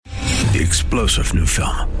The explosive new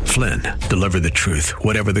film, Flynn, deliver the truth,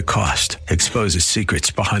 whatever the cost, exposes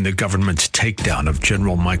secrets behind the government's takedown of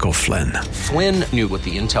General Michael Flynn. Flynn knew what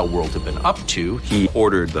the intel world had been up to. He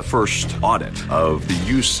ordered the first audit of the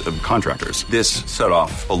use of contractors. This set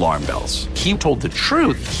off alarm bells. He told the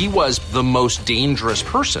truth. He was the most dangerous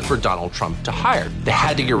person for Donald Trump to hire. They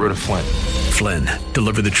had to get rid of Flynn. Flynn,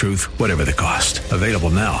 deliver the truth, whatever the cost. Available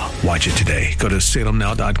now. Watch it today. Go to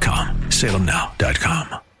salemnow.com.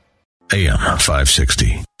 salemnow.com. AM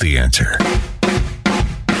 560, The Answer.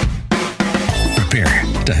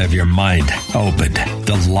 Prepare to have your mind opened.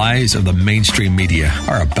 The lies of the mainstream media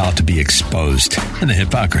are about to be exposed, and the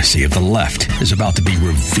hypocrisy of the left is about to be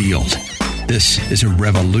revealed. This is a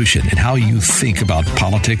revolution in how you think about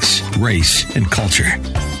politics, race, and culture.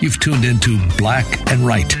 You've tuned into Black and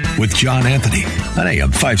Right with John Anthony on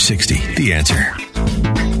AM 560, The Answer.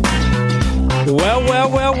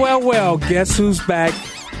 Well. Guess who's back?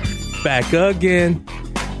 Back again.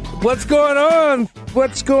 What's going on?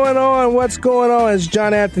 It's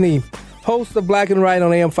John Anthony, host of Black and Right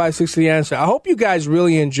on AM 560 The Answer. I hope you guys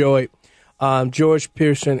really enjoyed George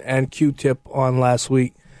Pearson and Q-Tip on last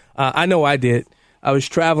week. I know I did. I was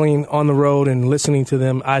traveling on the road and listening to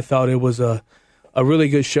them. I thought it was a really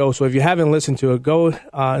good show. So if you haven't listened to it, go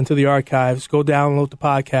into the archives, go download the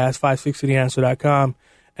podcast, 560theanswer.com,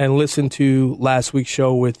 and listen to last week's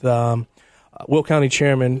show with Will County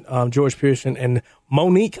Chairman George Pearson and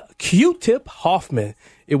Monique Q-Tip Hoffman.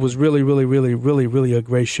 It was really a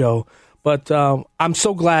great show. But I'm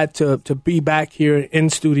so glad to be back here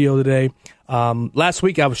in studio today. Last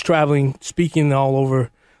week I was traveling, speaking all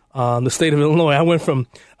over the state of Illinois.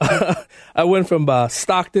 I went from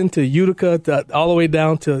Stockton to Utica all the way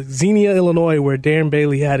down to Xenia, Illinois, where Darren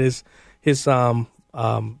Bailey had his farm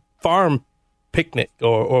picnic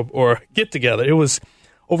or get together. It was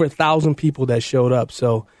over 1,000 people that showed up.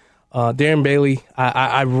 So Darren Bailey,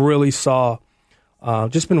 I really saw,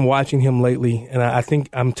 just been watching him lately, and I think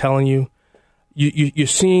I'm telling you, you're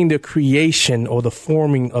seeing the creation or the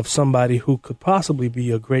forming of somebody who could possibly be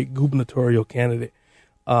a great gubernatorial candidate.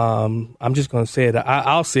 I'm just going to say it.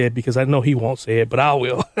 I'll say it because I know he won't say it, but I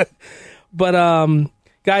will. But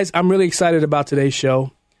guys, I'm really excited about today's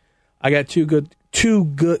show. I got two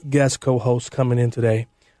good guest co-hosts coming in today.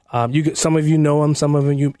 Some of you know them, some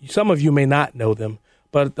of you may not know them.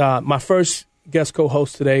 But my first guest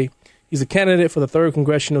co-host today, he's a candidate for the 3rd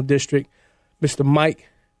Congressional District, Mr. Mike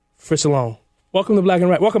Fricilone. Welcome to Black and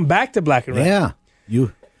Right. Welcome back to Black and Right. Yeah,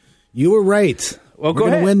 you were right. Well, We're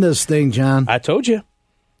going to win this thing, John. I told you.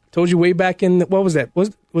 Told you way back in, what was that? Was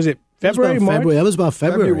it February, March? That was about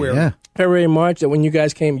February, yeah. February, March, that when you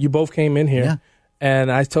guys came, you both came in here. Yeah.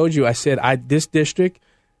 And I told you, I said, this district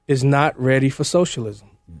is not ready for socialism.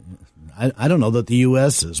 I don't know that the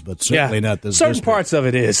U.S. is, but certainly not this certain district. Parts of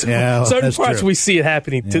it is. Yeah, well, certain parts true. we see it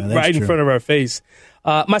happening right in true. front of our face.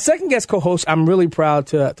 My second guest co-host, I'm really proud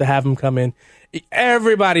to have him come in.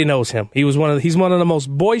 Everybody knows him. He's one of the most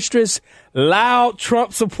boisterous, loud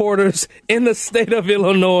Trump supporters in the state of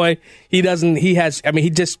Illinois. He doesn't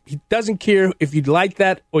care if you like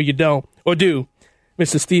that or you don't or do.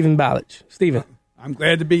 Mr. Stephen Ballage. Stephen. I'm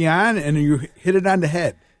glad to be on, and you hit it on the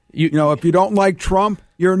head. You know, if you don't like Trump,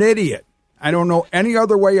 you're an idiot. I don't know any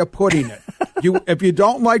other way of putting it. If you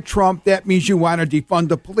don't like Trump, that means you want to defund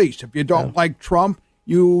the police. If you don't like Trump,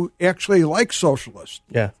 you actually like socialists.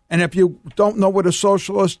 Yeah. And if you don't know what a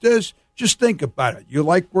socialist is, just think about it. You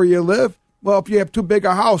like where you live? Well, if you have too big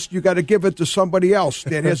a house, you got to give it to somebody else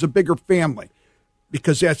that has a bigger family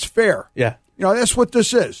because that's fair. Yeah. You know, that's what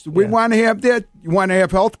this is. We want to have that. You want to have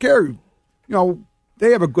health care. You know, they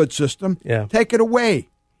have a good system. Yeah. Take it away.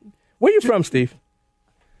 Where you from, Steve?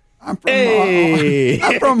 I'm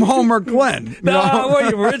from Homer Glen. Where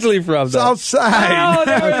are you originally from, though? Southside.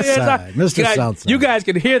 Southside. Mr. Southside. You guys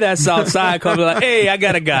can hear that Southside coming like, hey, I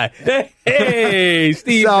got a guy. Hey,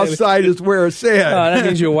 Steve. Southside is where it's at. That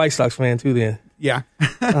means you're a White Sox fan, too, then. Yeah.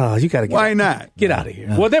 Oh, you got to get Why not? Get out of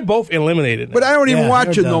here. Well, they're both eliminated now. But I don't even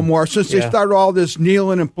watch it no done. more. Since they started all this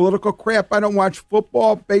kneeling and political crap, I don't watch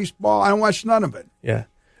football, baseball. I don't watch none of it. Yeah.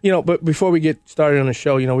 You know, but before we get started on the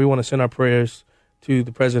show, you know, we want to send our prayers to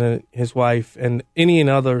the president, his wife, and any and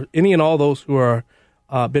all those who are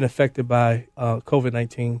been affected by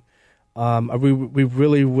COVID-19. We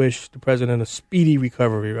really wish the president a speedy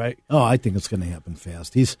recovery, right? Oh, I think it's going to happen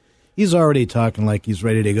fast. He's already talking like he's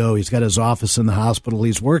ready to go. He's got his office in the hospital.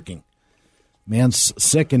 He's working. Man's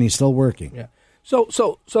sick and he's still working. Yeah.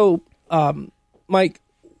 So, Mike,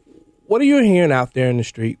 what are you hearing out there in the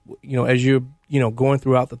street? You know, as you're going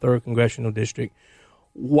throughout the 3rd Congressional District.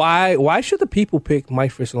 Why should the people pick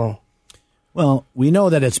Mike Fricilone? Well, we know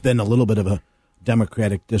that it's been a little bit of a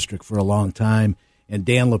Democratic district for a long time. And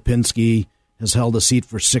Dan Lipinski has held a seat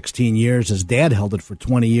for 16 years. His dad held it for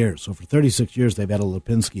 20 years. So for 36 years, they've had a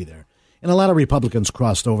Lipinski there. And a lot of Republicans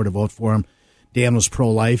crossed over to vote for him. Dan was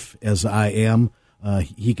pro-life, as I am.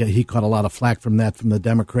 He caught a lot of flack from that from the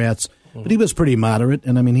Democrats. But he was pretty moderate.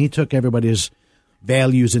 And, I mean, he took everybody's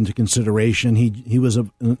values into consideration. He was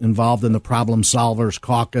involved in the Problem Solvers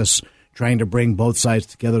Caucus, trying to bring both sides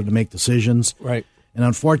together to make decisions. Right. And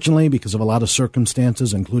unfortunately, because of a lot of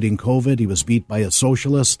circumstances, including COVID, he was beat by a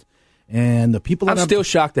socialist. And the people I'm still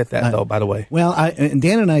shocked at that, though, by the way. Well, and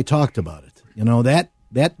Dan and I talked about it. You know, that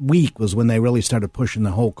week was when they really started pushing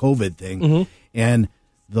the whole COVID thing. Mm-hmm. And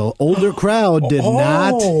the older crowd did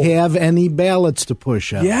not have any ballots to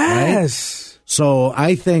push out. Yes. Right? So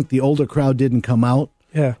I think the older crowd didn't come out.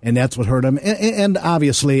 Yeah. And that's what hurt him. And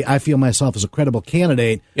obviously, I feel myself as a credible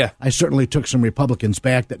candidate. Yeah. I certainly took some Republicans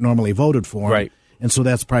back that normally voted for him. Right. And so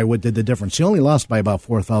that's probably what did the difference. He only lost by about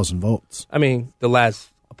 4,000 votes. I mean, the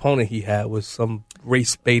last opponent he had was some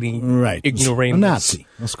race-baiting, ignoramus. A Nazi.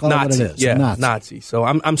 Let's call it what it is. Yeah, a Nazi. So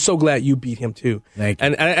I'm so glad you beat him, too. Thank you.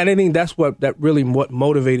 And I think that's what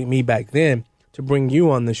motivated me back then to bring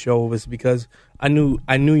you on the show was because I knew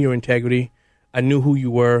your integrity. I knew who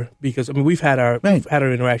you were because, I mean, we've had our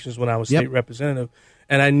interactions when I was state representative,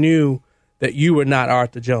 and I knew that you were not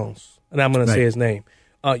Arthur Jones, and I'm going to say his name.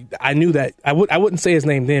 I knew that. I wouldn't say his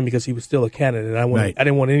name then because he was still a candidate. I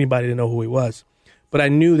didn't want anybody to know who he was. But I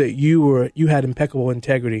knew that you had impeccable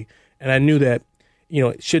integrity, and I knew that, you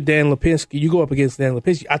know, should Dan Lipinski, you go up against Dan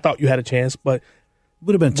Lipinski, I thought you had a chance, but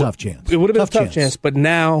would have been a tough chance. It would have been a tough chance, but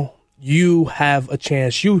now you have a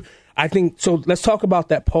chance. I think so. Let's talk about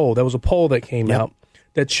that poll. There was a poll that came out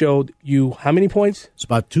that showed you how many points? It's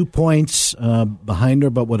about 2 points behind her,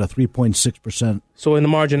 but with a 3.6%. So in the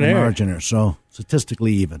margin of error. Margin error. So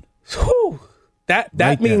statistically even. Whew.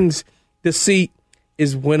 That means the seat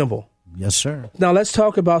is winnable. Yes, sir. Now let's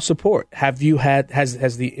talk about support. Have you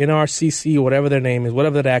has the NRCC or whatever their name is,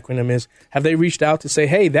 whatever that acronym is, have they reached out to say,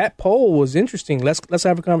 hey, that poll was interesting. Let's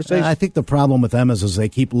have a conversation. I think the problem with them is they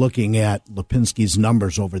keep looking at Lipinski's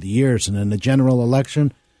numbers over the years, and in the general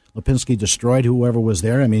election, Lipinski destroyed whoever was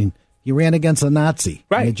there. I mean, he ran against a Nazi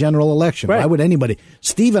in the general election. Right. Why would anybody?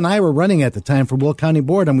 Steve and I were running at the time for Will County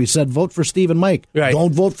Board, and we said, vote for Steve and Mike. Right.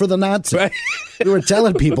 Don't vote for the Nazi. Right. We were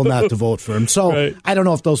telling people not to vote for him. So I don't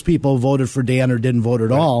know if those people voted for Dan or didn't vote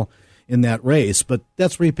at all in that race, but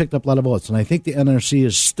that's where he picked up a lot of votes. And I think the NRC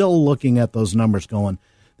is still looking at those numbers going,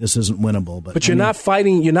 this isn't winnable. But you're not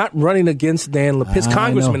fighting. You're not running against Dan Lipinski,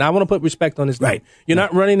 Congressman. I want to put respect on his name. Right. You're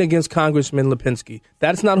not running against Congressman Lipinski.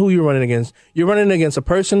 That's not who you're running against. You're running against a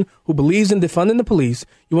person who believes in defunding the police.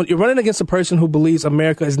 You're running against a person who believes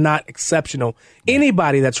America is not exceptional. Right.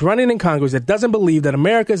 Anybody that's running in Congress that doesn't believe that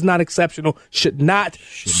America is not exceptional should not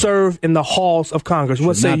serve in the halls of Congress.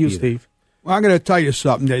 What say you, Steve? Well, I'm going to tell you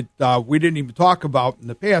something that we didn't even talk about in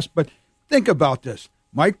the past, but think about this.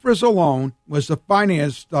 Mike Frizzalone was the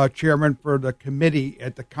finance chairman for the committee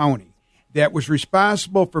at the county that was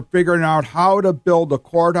responsible for figuring out how to build a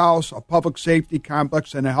courthouse, a public safety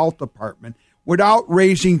complex, and a health department without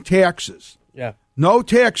raising taxes. Yeah. No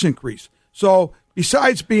tax increase. So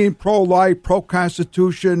besides being pro-life,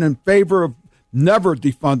 pro-constitution, in favor of never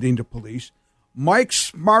defunding the police, Mike's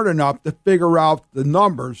smart enough to figure out the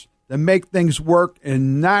numbers that make things work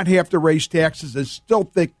and not have to raise taxes and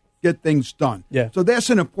still get things done. Yeah. So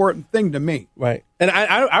that's an important thing to me. Right. And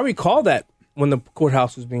I recall that when the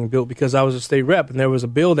courthouse was being built because I was a state rep and there was a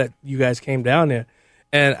bill that you guys came down there.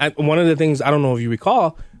 And one of the things, I don't know if you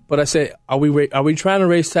recall, but I said, are we trying to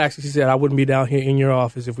raise taxes? He said, I wouldn't be down here in your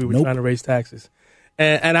office if we were trying to raise taxes.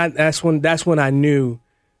 And that's when I knew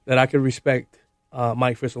that I could respect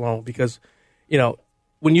Mike Frizzalone because, you know,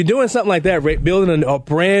 when you're doing something like that, building a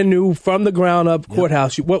brand new from the ground up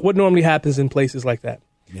courthouse, what normally happens in places like that?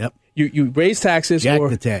 Yep. You raise taxes. Jack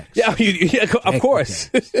the tax. Yeah, of course.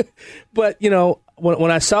 But, you know, when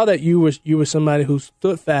I saw that you were somebody who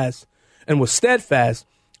stood fast and was steadfast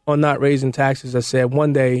on not raising taxes, I said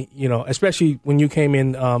one day, you know, especially when you came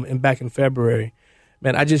in back in February,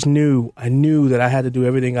 man, I knew that I had to do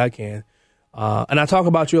everything I can. And I talk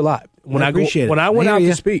about you a lot. When I went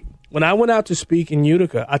out to speak in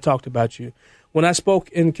Utica, I talked about you. When I spoke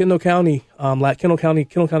in Kendall County, Kendall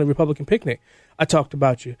County Republican Picnic, I talked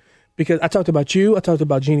about you because I talked about you. I talked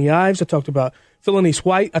about Jeannie Ives. I talked about Philonise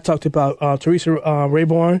White. I talked about Teresa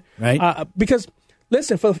Rayborn. Right. Because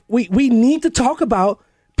listen, we need to talk about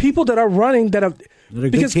people that are running that are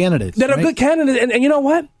good candidates. That are good candidates, and you know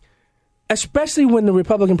what? Especially when the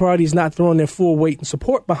Republican Party is not throwing their full weight and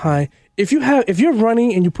support behind. If you're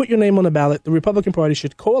running and you put your name on the ballot, the Republican Party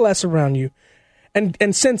should coalesce around you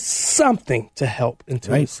and send something to help and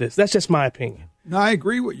to assist. That's just my opinion. No, I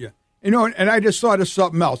agree with you. You know, and I just thought of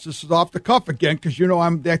something else. This is off the cuff again because, you know,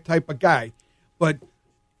 I'm that type of guy. But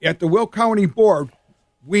at the Will County Board,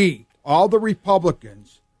 we, all the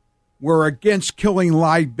Republicans, were against killing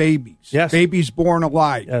live babies. Yes. Babies born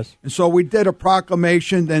alive. Yes. And so we did a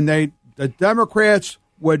proclamation, and the Democrats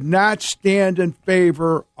would not stand in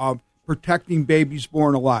favor of protecting babies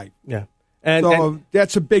born alive. Yeah. And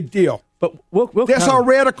that's a big deal. But that's how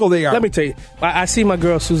radical they are. Let me tell you, I see my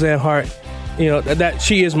girl Suzanne Hart. You know that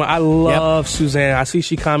she is I love Suzanne. I see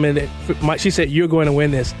she commented. She said, "You're going to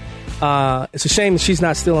win this." It's a shame that she's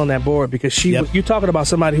not still on that board because you're talking about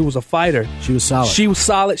somebody who was a fighter. She was solid. She was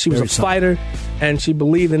solid. She was a fighter, and she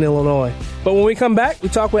believed in Illinois. But when we come back, we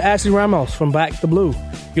talk with Ashley Ramos from Back to Blue.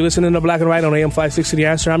 You're listening to Black and White on AM 560 The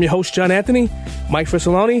Answer. I'm your host, John Anthony. Mike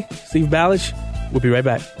Frisolone, Steve Ballage. We'll be right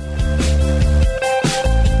back.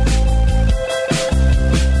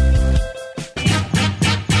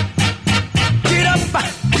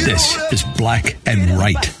 This is Black and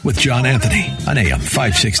Right with John Anthony on AM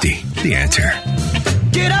 560. The Answer.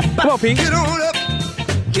 Come on, Pete.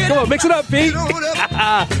 Come on, mix it up, Pete.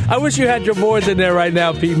 I wish you had your boards in there right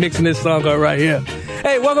now, Pete, mixing this song up right here.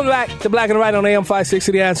 Hey, welcome back to Black and Right on AM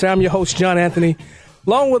 560 The Answer. I'm your host, John Anthony,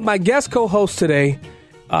 along with my guest co-host today,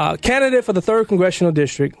 candidate for the 3rd Congressional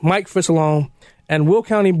District, Mike Frisolone, and Will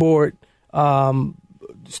County Board,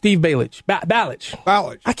 Steve Ballage. Ballage.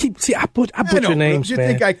 I butcher names, you man.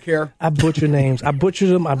 You think I care? I butcher names. I butcher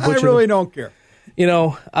them. I really don't care. You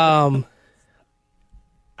know, I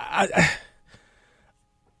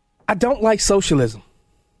don't like socialism.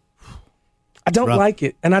 I don't like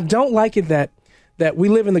it. And I don't like it that we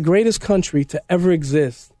live in the greatest country to ever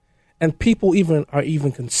exist, and people are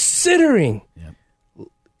considering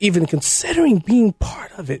being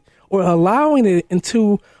part of it or allowing it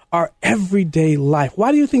into our everyday life.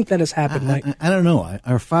 Why do you think that has happened, Mike? I don't know.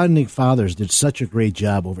 Our founding fathers did such a great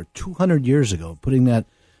job over 200 years ago putting that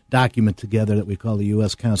document together that we call the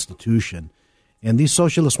U.S. Constitution. And these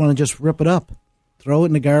socialists want to just rip it up, throw it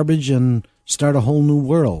in the garbage, and start a whole new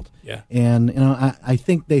world. Yeah. And you know, I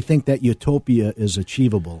think they think that utopia is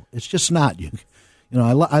achievable. It's just not. You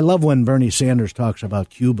know, I love when Bernie Sanders talks about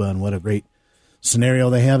Cuba and what a great scenario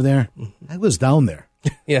they have there. I was down there.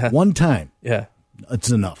 Yeah. One time. Yeah.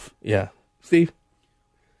 It's enough. Yeah. Steve?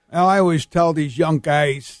 Well, I always tell these young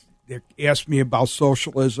guys that ask me about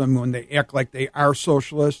socialism when they act like they are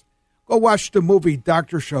socialists, go watch the movie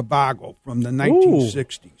Dr. Zhivago from the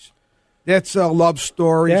 1960s. Ooh. That's a love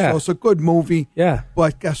story, so it's a good movie. Yeah.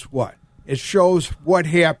 But guess what? It shows what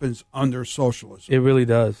happens under socialism. It really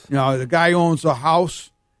does. You know, the guy owns a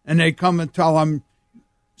house, and they come and tell him,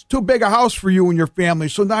 it's too big a house for you and your family,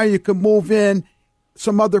 so now you can move in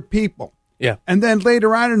some other people. Yeah. And then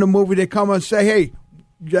later on in the movie, they come and say, hey,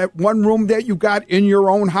 that one room that you got in your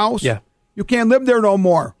own house, you can't live there no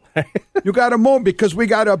more. You got to move because we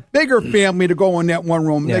got a bigger family to go in that one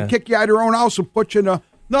room. Yeah. They kick you out of your own house and put you in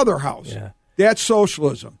another house. Yeah. That's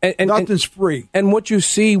socialism. And nothing's free. And what you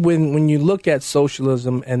see when you look at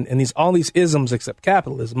socialism and all these isms except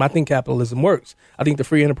capitalism, I think capitalism works. I think the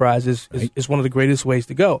free enterprise is one of the greatest ways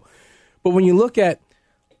to go. But when you look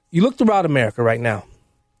throughout America right now,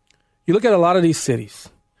 you look at a lot of these cities,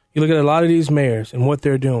 you look at a lot of these mayors and what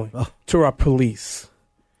they're doing to our police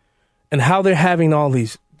and how they're having all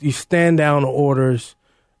these stand-down orders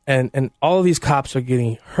and all of these cops are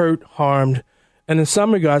getting hurt, harmed, and in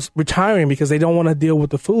some regards retiring because they don't want to deal with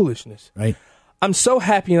the foolishness. Right. I'm so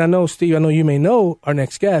happy, and I know, Steve, I know you may know our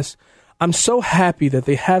next guest, I'm so happy that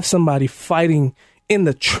they have somebody fighting in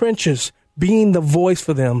the trenches, being the voice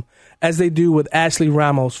for them, as they do with Ashley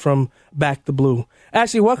Ramos from Back to Blue.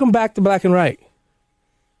 Ashley, welcome back to Black and Right.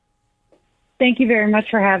 Thank you very much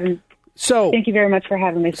for having me. Thank you very much for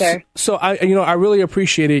having me, sir. So I really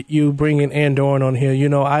appreciated you bringing Ann Doran on here. You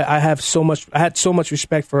know, I had so much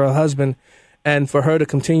respect for her husband and for her to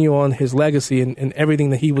continue on his legacy and everything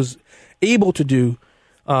that he was able to do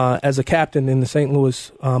as a captain in the St.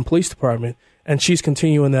 Louis Police Department. And she's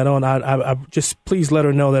continuing that on. I just please let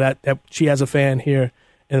her know that she has a fan here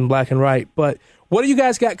in Black and Right. But what do you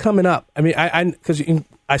guys got coming up? I mean, because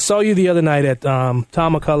I saw you the other night at Tom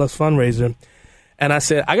McCullough's fundraiser, and I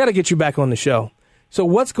said, I got to get you back on the show. So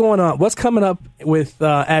what's going on? What's coming up with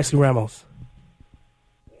Ashley Ramos?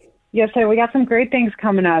 Yes, sir. We got some great things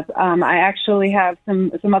coming up. I actually have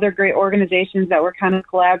some other great organizations that we're kind of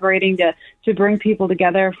collaborating to bring people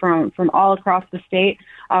together from all across the state.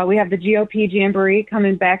 We have the GOP Jamboree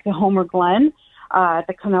coming back to Homer Glen at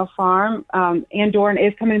the Connell Farm. Ann Doran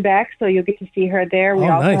is coming back, so you'll get to see her there. We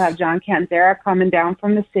also have John Canzera coming down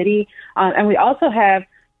from the city. And we also have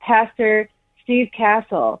Pastor Steve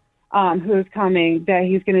Castle, who's coming, that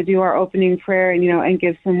he's going to do our opening prayer and, and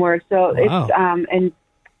give some words. So it's, and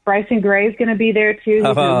Bryson Gray is going to be there too. He's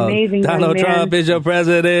an amazing Donald young man. Trump is your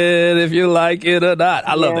president, if you like it or not.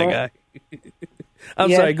 I love that guy. I'm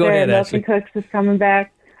sorry. Go ahead, Ashley. Nelson Cooks is coming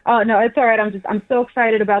back. Oh no, it's all right. I'm so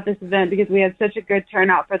excited about this event because we had such a good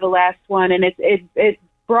turnout for the last one, and it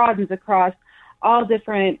broadens across all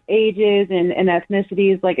different ages and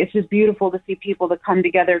ethnicities. Like, it's just beautiful to see people that come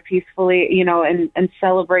together peacefully, and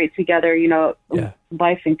celebrate together,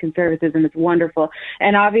 life and conservatism. It's wonderful.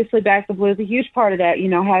 And obviously Back the Blue is a huge part of that,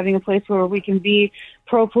 having a place where we can be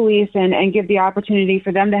pro-police and give the opportunity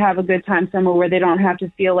for them to have a good time somewhere where they don't have to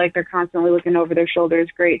feel like they're constantly looking over their shoulder is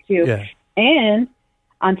great too. Yeah. And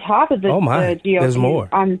on top of the GOP, there's more.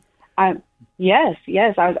 Yes.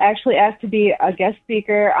 I was actually asked to be a guest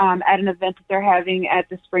speaker at an event that they're having at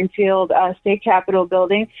the Springfield State Capitol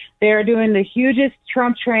building. They're doing the hugest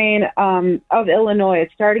Trump train of Illinois.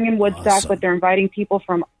 It's starting in Woodstock, but they're inviting people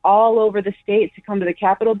from all over the state to come to the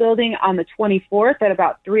Capitol building on the 24th at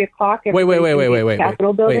about 3 o'clock. Wait.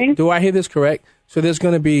 Capitol building. Wait. Do I hear this correct? So there's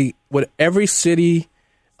going to be every city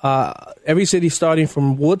starting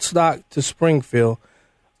from Woodstock to Springfield,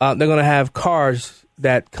 they're going to have cars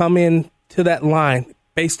that come in to that line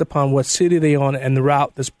based upon what city they're on and the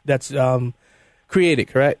route that's created,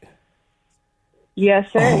 correct? Yes,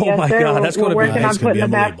 sir. Oh, my God. That's going to be working on putting the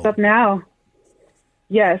maps up now.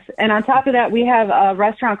 Yes. And on top of that, we have a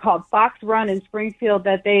restaurant called Fox Run in Springfield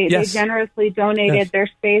that they generously donated their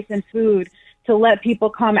space and food to let people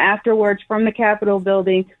come afterwards from the Capitol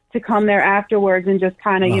building to come there afterwards and just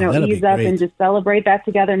kind of, ease up and just celebrate that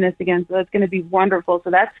togetherness again. So it's going to be wonderful. So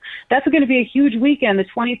that's going to be a huge weekend. The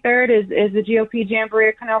 23rd is the GOP Jamboree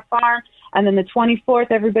at Canal Farm. And then the 24th,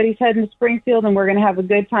 everybody's heading to Springfield, and we're going to have a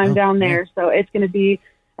good time down there. So it's going to be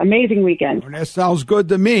amazing weekend. Well, that sounds good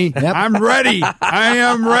to me. Yep. I'm ready. I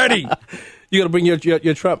am ready. You got to bring your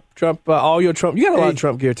Trump, all your Trump. You got a lot of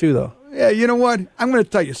Trump gear too, though. Yeah, you know what? I'm going to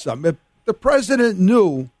tell you something. If the president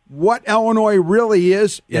knew what Illinois really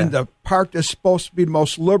is in the part that's supposed to be the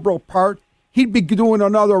most liberal part, he'd be doing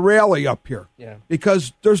another rally up here. Yeah.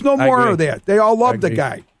 Because there's no more of that. They all love the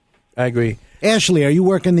guy. I agree. Ashley, are you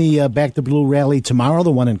working the Back the Blue rally tomorrow,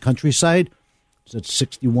 the one in Countryside? Is it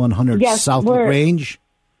 6100 South LaGrange?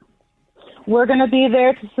 We're going to be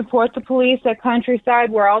there to support the police at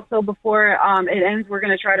Countryside. We're also, before it ends, we're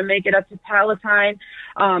going to try to make it up to Palatine.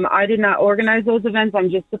 I did not organize those events. I'm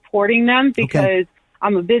just supporting them because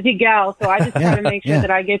I'm a busy gal, so I just try to make sure that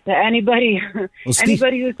I get to anybody who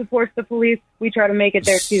supports the police. We try to make it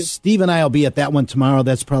there, too. Steve and I will be at that one tomorrow.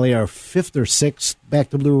 That's probably our 5th or 6th Back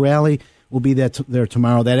to Blue rally. We'll be there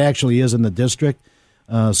tomorrow. That actually is in the district,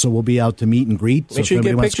 so we'll be out to meet and greet. So if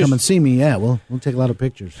anybody wants to come and see me, we'll take a lot of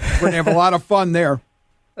pictures. We're going to have a lot of fun there.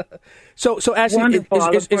 So actually,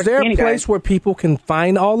 is there a place where people can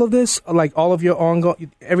find all of this, like all of your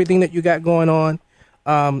everything that you got going on?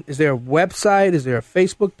 Is there a website? Is there a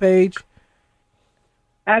Facebook page?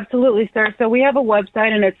 Absolutely, sir. So we have a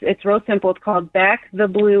website, and it's real simple. It's called Back the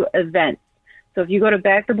Blue Events. So if you go to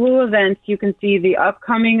Back the Blue Events, you can see the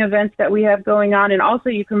upcoming events that we have going on, and also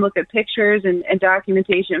you can look at pictures and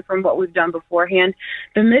documentation from what we've done beforehand.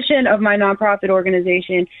 The mission of my nonprofit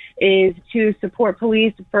organization is to support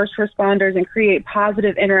police, first responders, and create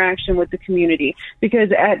positive interaction with the community.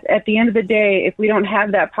 Because at the end of the day, if we don't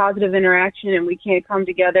have that positive interaction and we can't come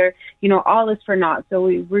together, all is for naught. So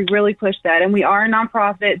we really push that. And we are a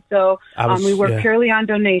nonprofit, so we work purely on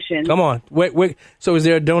donations. Come on. Wait. So is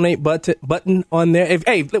there a donate button on there?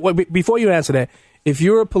 Before you answer that, if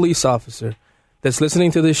you're a police officer that's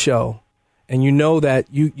listening to this show and you know that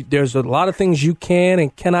there's a lot of things you can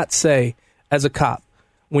and cannot say as a cop,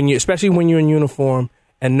 especially when you're in uniform,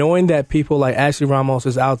 and knowing that people like Ashley Ramos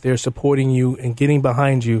is out there supporting you and getting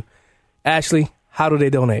behind you, Ashley, how do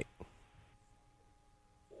they donate?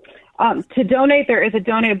 To donate, there is a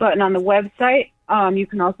donate button on the website. You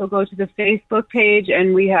can also go to the Facebook page,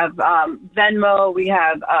 and we have Venmo, we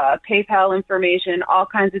have PayPal information, all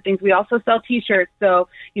kinds of things. We also sell T-shirts, so,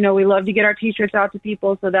 we love to get our T-shirts out to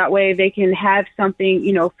people so that way they can have something,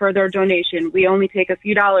 for their donation. We only take a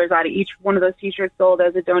few dollars out of each one of those T-shirts sold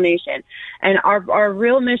as a donation. And our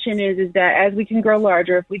real mission is that as we can grow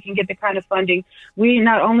larger, if we can get the kind of funding, we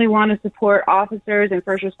not only want to support officers and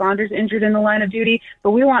first responders injured in the line of duty,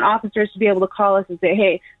 but we want officers to be able to call us and say,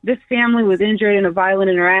 hey, this family was injured in a violent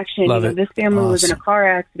interaction. This family was in a car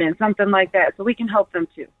accident, something like that. So we can help them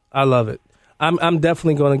too. I love it. I'm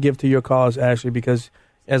definitely going to give to your cause, Ashley, because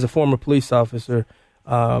as a former police officer,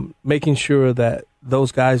 making sure that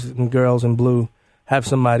those guys and girls in blue have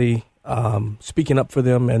somebody speaking up for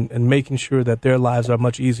them and making sure that their lives are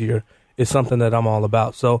much easier is something that I'm all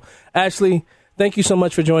about. So, Ashley, thank you so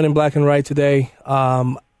much for joining Black and Right today.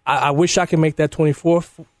 I wish I could make that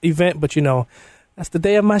 24th event, but, that's the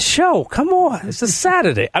day of my show. Come on. It's a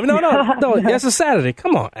Saturday. I mean, no, it's a Saturday.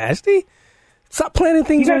 Come on, Ashley. Stop planning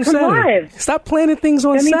things on Saturday. Live. Stop planning things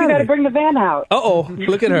on Saturday. That means you got to bring the van out. Uh-oh.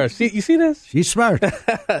 Look at her. You see this? She's smart.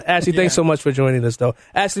 Ashley, thanks so much for joining us, though.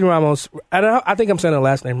 Ashley Ramos. I think I'm saying her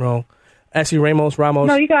last name wrong. Ashley Ramos.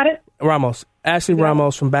 No, you got it. Ramos. Ashley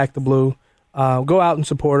Ramos from Back the Blue. Go out and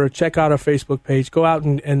support her. Check out her Facebook page. Go out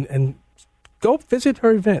and go visit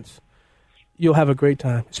her events. You'll have a great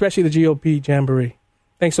time, especially the GOP Jamboree.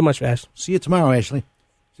 Thanks so much, Ashley. See you tomorrow, Ashley.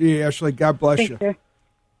 See you, Ashley. God bless you. Sir.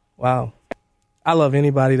 Wow. I love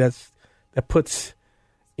anybody that puts,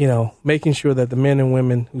 making sure that the men and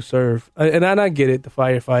women who serve, and I get it, the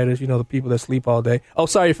firefighters, the people that sleep all day. Oh,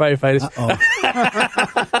 sorry, firefighters.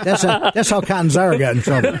 That's how Catanzaro got in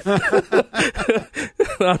trouble.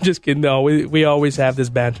 I'm just kidding. No, we always have this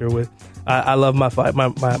banter with. I love my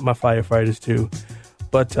firefighters too,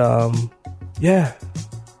 but yeah,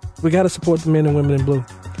 we got to support the men and women in blue.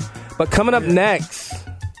 But coming up next,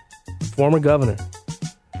 former governor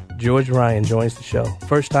George Ryan joins the show.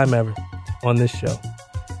 First time ever on this show.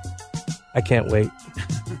 I can't wait.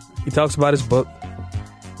 He talks about his book.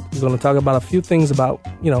 He's going to talk about a few things about,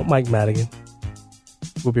 Mike Madigan.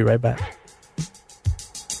 We'll be right back.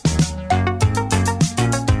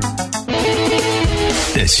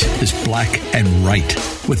 This is Black and Right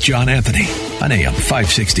with John Anthony on AM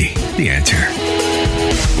 560. The Answer.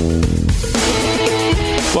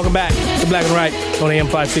 Welcome back to Black and Right on AM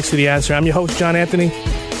 560. The Answer. I'm your host, John Anthony.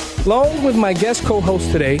 Along with my guest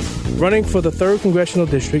co-host today, running for the 3rd Congressional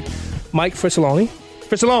District, Mike Fricilone.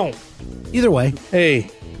 Fricilone. Either way.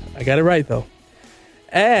 Hey, I got it right, though.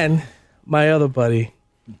 And my other buddy,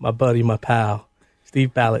 my pal,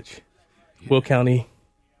 Steve Balich, Will County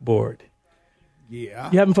Board.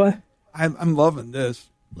 Yeah. You having fun? I'm loving this.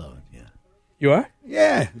 Love it, yeah. You are?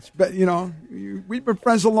 Yeah. We've been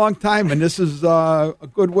friends a long time, and this is a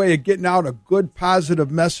good way of getting out a good,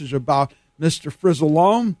 positive message about Mr.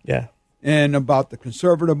 Fricilone, yeah, and about the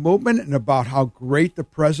conservative movement, and about how great the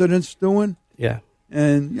president's doing, yeah,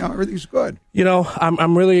 and everything's good.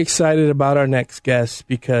 I'm really excited about our next guest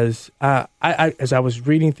because I as I was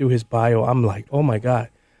reading through his bio, I'm like, oh my God!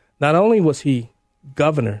 Not only was he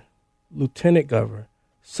governor, lieutenant governor,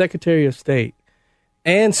 secretary of state,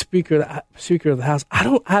 and speaker of the House.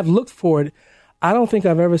 I've looked for it. I don't think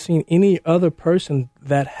I've ever seen any other person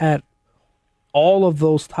that had all of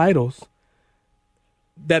those titles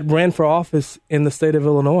that ran for office in the state of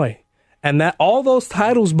Illinois. And that all those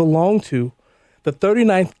titles belong to the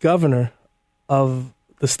 39th governor of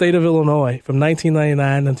the state of Illinois from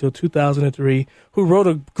 1999 until 2003, who wrote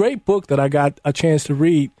a great book that I got a chance to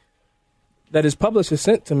read that his publisher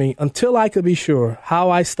sent to me, Until I Could Be Sure,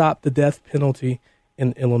 How I Stopped the Death Penalty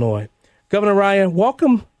in Illinois. Governor Ryan,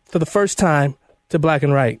 welcome for the first time to Black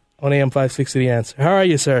and Right on AM 560 The Answer. How are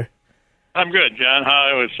you, sir? I'm good, John.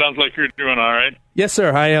 It sounds like you're doing all right. Yes,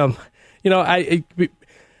 sir, I am.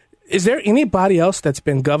 Is there anybody else that's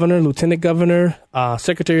been governor, lieutenant governor,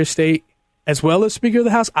 secretary of state, as well as speaker of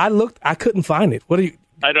the House? I looked, I couldn't find it.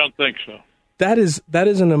 I don't think so. That is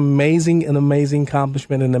an amazing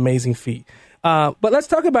accomplishment, an amazing feat. But let's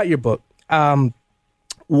talk about your book.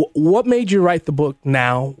 What made you write the book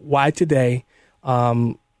now? Why today?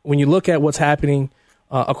 When you look at what's happening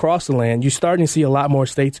across the land, you're starting to see a lot more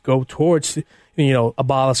states go towards,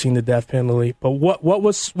 abolishing the death penalty. But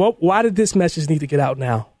why did this message need to get out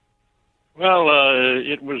now? Well,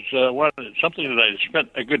 it was something that I spent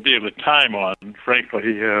a good deal of time on.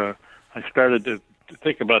 Frankly, I started to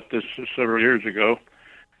think about this several years ago,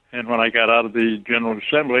 and when I got out of the General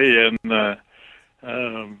Assembly and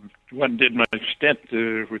went and did my stint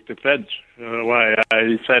with the feds,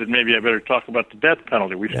 I decided maybe I better talk about the death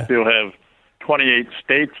penalty. We still have 28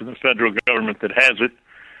 states in the federal government that has it,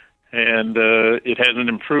 and it hasn't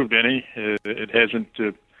improved any. It hasn't.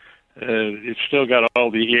 It's still got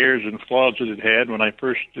all the errors and flaws that it had when I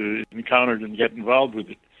first encountered and get involved with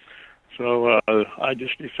it. So I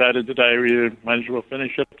just decided that I might as well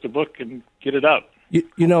finish up the book and get it out.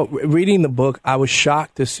 Reading the book, I was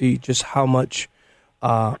shocked to see just how much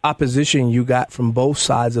opposition you got from both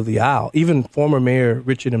sides of the aisle. Even former Mayor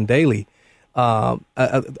Richard M. Daley, how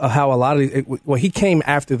a lot of he came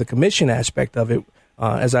after the commission aspect of it.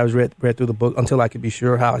 As I was read through the book, Until I Could Be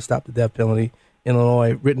Sure, How I Stopped the Death Penalty in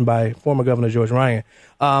Illinois, written by former Governor George Ryan.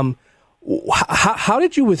 How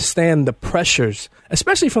did you withstand the pressures,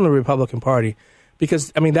 especially from the Republican Party?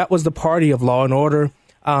 Because, that was the party of law and order.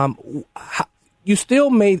 You still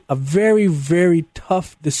made a very, very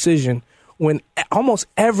tough decision when almost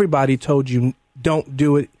everybody told you don't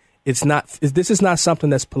do it. This is not something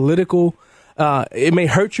that's political. It may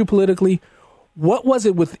hurt you politically. What was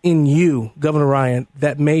it within you, Governor Ryan,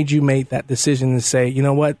 that made you make that decision to say, you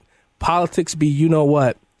know what, politics be, you know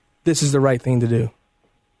what, this is the right thing to do?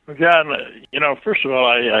 John, first of all,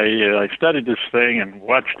 I studied this thing and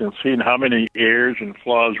watched and seen how many errors and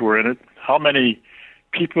flaws were in it, how many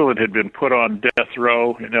people that had been put on death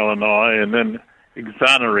row in Illinois and then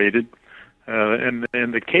exonerated. And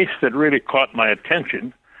the case that really caught my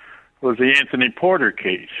attention was the Anthony Porter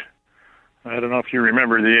case. I don't know if you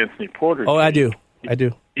remember the Anthony Porter case. Oh, I do.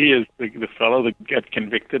 He is the fellow that got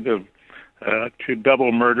convicted of to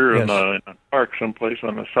double murder in a park someplace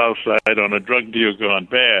on the south side on a drug deal gone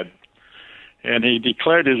bad. And he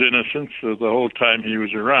declared his innocence the whole time he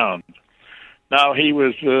was around. Now, he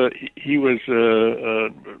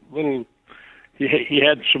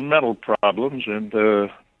had some mental problems and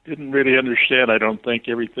didn't really understand, I don't think,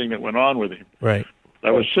 everything that went on with him. Right. I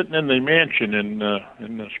was sitting in the mansion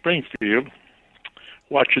in Springfield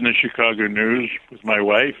watching the Chicago news with my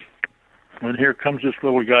wife, and here comes this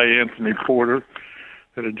little guy, Anthony Porter,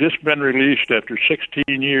 that had just been released after 16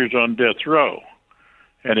 years on death row.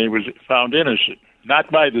 And he was found innocent, not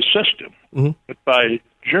by the system, but by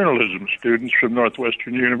journalism students from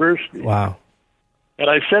Northwestern University. Wow. And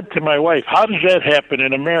I said to my wife, how does that happen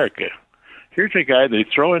in America? Here's a guy they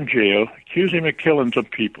throw in jail, accuse him of killing some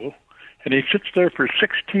people, and he sits there for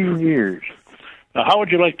 16 years. Now, how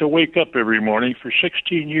would you like to wake up every morning for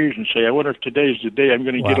 16 years and say, I wonder if today's the day I'm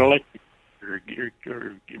going to get elected or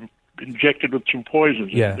injected with some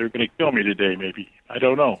poisons. Yeah. They're going to kill me today, maybe. I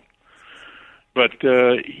don't know. But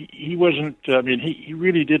he wasn't, he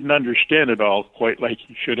really didn't understand it all quite like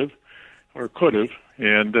he should have or could have.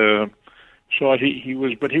 And so he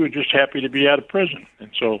was just happy to be out of prison. And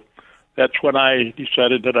so that's when I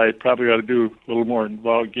decided that I probably ought to do a little more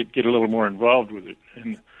involved, get a little more involved with it.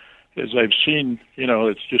 And as I've seen,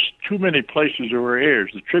 it's just too many places there were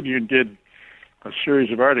errors. The Tribune did a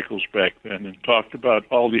series of articles back then and talked about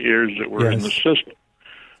all the errors that were in the system.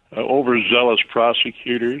 Overzealous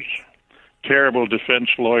prosecutors, terrible defense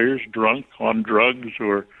lawyers, drunk, on drugs,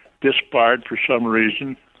 or disbarred for some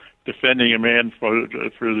reason, defending a man for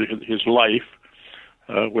his life.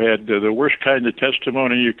 We had the worst kind of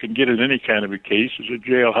testimony you can get in any kind of a case is a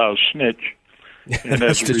jailhouse snitch. And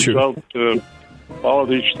as a result, all of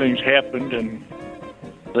these things happened, and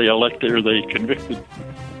they convicted,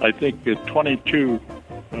 I think, 22.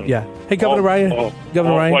 Hey, Governor Ryan.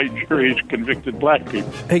 Governor Ryan. White juries convicted black people.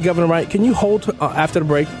 Hey, Governor Ryan, can you hold after the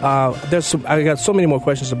break? I got so many more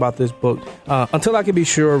questions about this book. Until I Can Be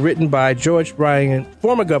Sure, written by George Ryan,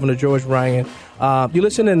 former Governor George Ryan. You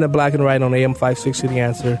listen in the Black and White on AM 560 The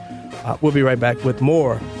Answer. We'll be right back with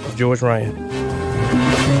more of George Ryan.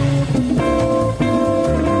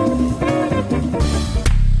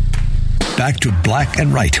 Back to Black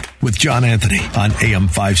and White with John Anthony on AM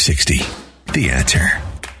 560. The Answer.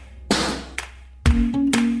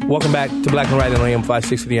 Welcome back to Black and White on AM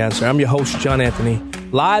 560 The Answer. I'm your host, John Anthony,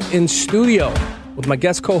 live in studio with my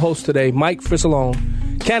guest co-host today, Mike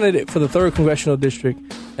Frizzalone, candidate for the 3rd Congressional District,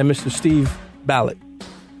 and Mr. Steve Ballot,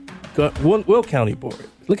 Will County Board.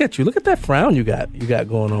 Look at you. Look at that frown you got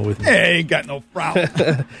going on with me. Hey, ain't got no frown.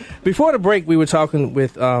 Before the break, we were talking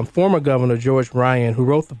with former Governor George Ryan, who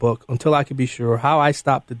wrote the book, Until I Can Be Sure, How I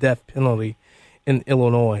Stopped the Death Penalty in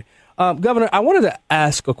Illinois. Governor, I wanted to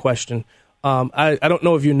ask a question. I don't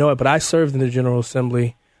know if you know it, but I served in the General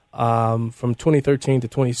Assembly from 2013 to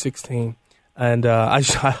 2016. And I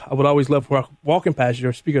would always love walking past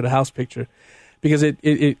your Speaker of the House picture because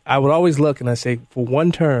I would always look and I say, for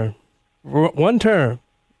one term, we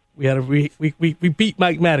beat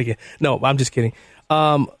Mike Madigan. No, I'm just kidding.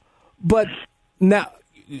 But now,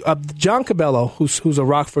 John Cabello, who's a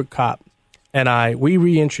Rockford cop, and we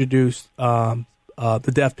reintroduced the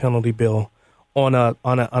death penalty bill on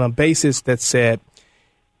a basis that said,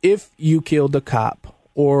 if you killed a cop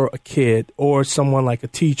or a kid or someone like a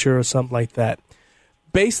teacher or something like that,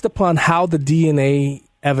 based upon how the DNA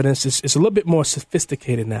evidence is a little bit more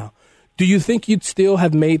sophisticated now, do you think you'd still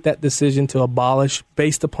have made that decision to abolish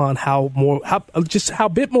based upon how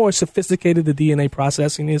bit more sophisticated the DNA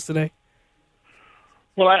processing is today?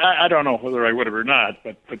 Well, I don't know whether I would have or not,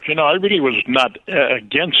 but I really was not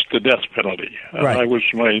against the death penalty. Right. I was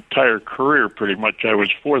my entire career pretty much. I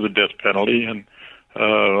was for the death penalty and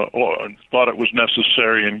thought it was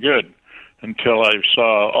necessary and good until I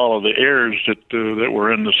saw all of the errors that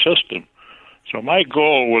were in the system. So my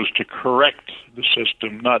goal was to correct the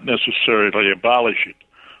system, not necessarily abolish it.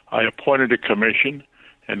 I appointed a commission,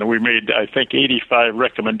 and we made, I think, 85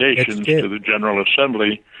 recommendations to the General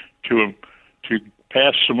Assembly to to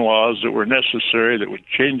pass some laws that were necessary that would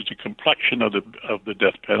change the complexion of the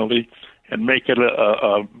death penalty and make it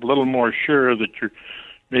a little more sure that you're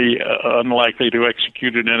unlikely to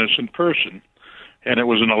execute an innocent person. And it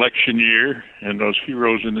was an election year, and those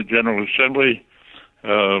heroes in the General Assembly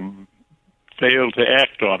failed to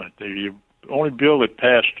act on it. The only bill that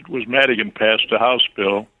passed was Madigan passed a House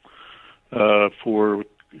bill for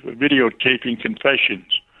videotaping confessions.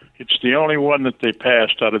 It's the only one that they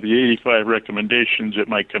passed out of the 85 recommendations that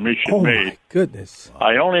my commission made. Oh, my goodness.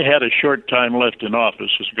 I only had a short time left in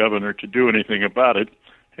office as governor to do anything about it,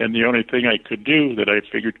 and the only thing I could do that I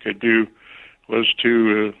figured could do was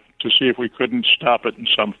to see if we couldn't stop it in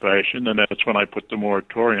some fashion, and that's when I put the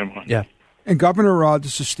moratorium on. Yeah. And Governor,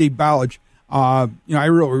 this is Steve Ballage. I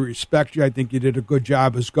really respect you. I think you did a good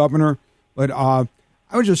job as governor, but I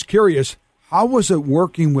was just curious, how was it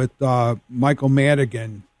working with Michael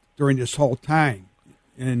Madigan during this whole time?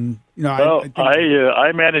 And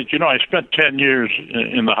I managed. I spent 10 years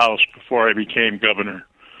in the House before I became governor.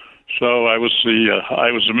 So I was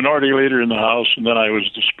the minority leader in the House, and then I was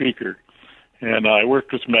the Speaker. And I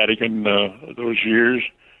worked with Madigan those years,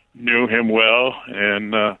 knew him well,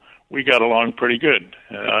 and we got along pretty good.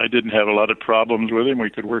 I didn't have a lot of problems with him.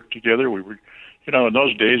 We could work together. We were, in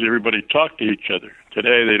those days, everybody talked to each other.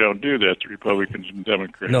 Today, they don't do that, the Republicans and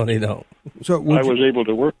Democrats. No, they don't. So I was able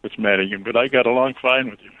to work with Madigan, but I got along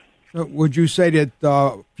fine with him. So would you say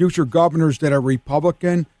that future governors that are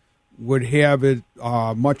Republican would have it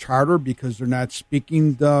much harder because they're not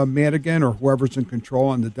speaking to Madigan or whoever's in control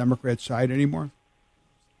on the Democrat side anymore?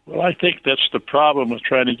 Well, I think that's the problem with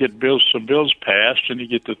trying to get some bills passed and to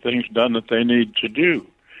get the things done that they need to do.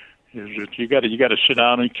 Is that you got to sit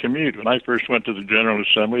down and commute. When I first went to the General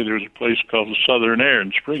Assembly, there was a place called the Southern Air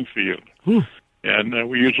in Springfield, and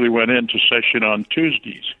we usually went into session on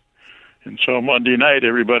Tuesdays. And so Monday night,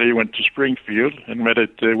 everybody went to Springfield and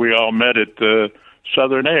we all met at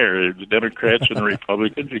Southern Air, the Democrats and the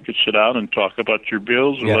Republicans. You could sit down and talk about your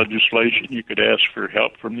bills and legislation. You could ask for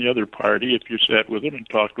help from the other party if you sat with them and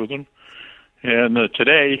talked with them. And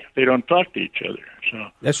today, they don't talk to each other. So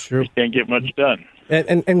that's true. You can't get much done.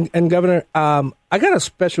 And Governor, I got a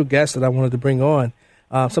special guest that I wanted to bring on,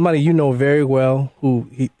 somebody you know very well, who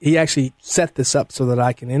he actually set this up so that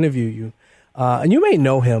I can interview you. And you may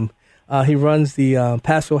know him. He runs the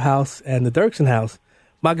Passville House and the Dirksen House.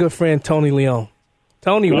 My good friend, Tony Leon.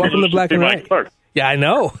 Tony, welcome to Black and White. Yeah, I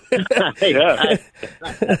know. Yeah.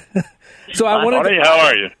 So I wanted Tony, how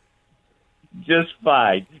are you? Just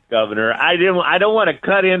fine, Governor. I don't want to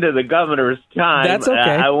cut into the governor's time. That's okay.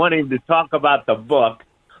 I want him to talk about the book,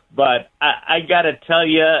 but I got to tell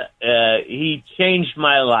you, he changed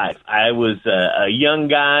my life. I was a young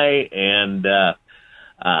guy, and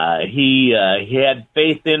he had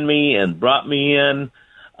faith in me and brought me in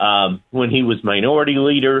when he was minority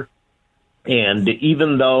leader. And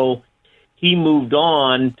even though he moved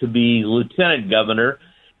on to be lieutenant governor,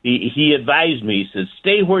 he advised me. He said,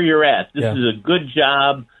 "Stay where you're at. This is a good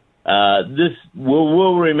job.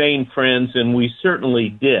 We'll remain friends," and we certainly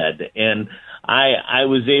did. And I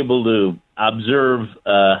was able to observe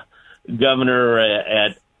Governor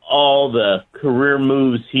at all the career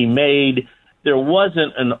moves he made. There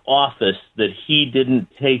wasn't an office that he didn't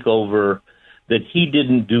take over, that he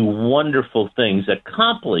didn't do wonderful things,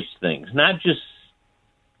 accomplish things, not just,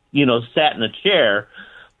 sat in a chair,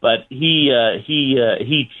 but he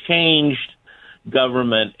changed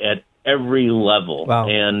government at every level. Wow.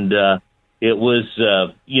 And it was,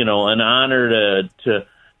 an honor to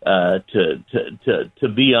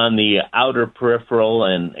be on the outer peripheral,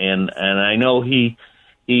 and I know he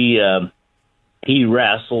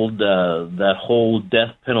wrestled that whole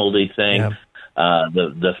death penalty thing. Yeah.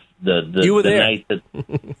 You were there. Night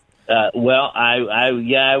that,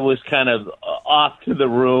 I was kind of off to the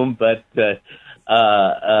room, but it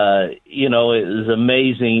was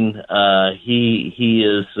amazing.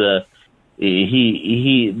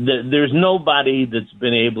 There's nobody that's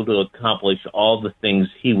been able to accomplish all the things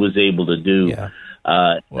he was able to do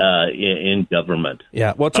in government.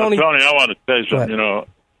 Yeah. Well, Tony, I want to say something.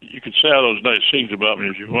 You can say all those nice things about me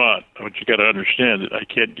if you want, but you got to understand that I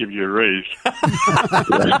can't give you a raise.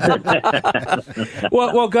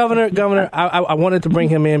 well, Governor, I wanted to bring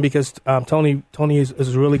him in because Tony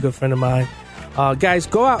is a really good friend of mine. Guys,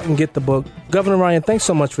 go out and get the book. Governor Ryan, thanks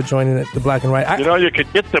so much for joining the Black and White. You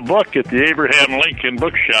could get the book at the Abraham Lincoln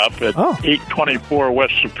Bookshop at 824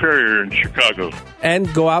 West Superior in Chicago.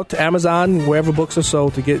 And go out to Amazon, wherever books are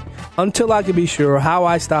sold, to get Until I Can Be Sure, How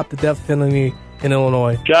I Stopped the Death Penalty in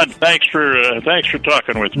Illinois. John, thanks for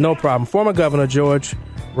talking with me. No problem. Former Governor George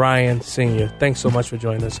Ryan Sr. Thanks so much for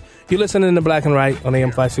joining us. You're listening to Black and Right on AM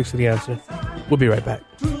 560 The Answer. We'll be right back.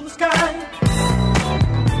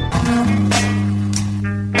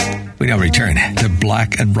 We now return to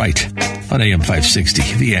Black and Right on AM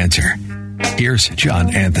 560 The Answer. Here's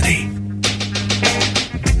John Anthony.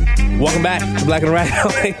 Welcome back to Black and Right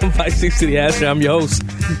on AM 560 The Answer. I'm your host.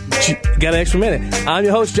 Got an extra minute. I'm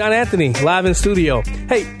your host, John Anthony, live in studio.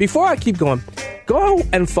 Hey, before I keep going, go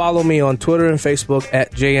and follow me on Twitter and Facebook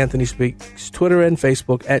at J Anthony Speaks. Twitter and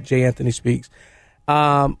Facebook at J Anthony Speaks.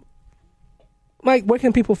 Mike, where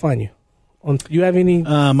can people find you? You have any?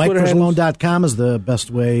 MikeFrizzalone.com is the best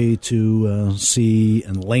way to see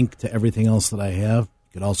and link to everything else that I have.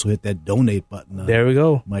 You could also hit that donate button. There we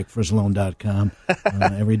go. MikeFrizzalone.com.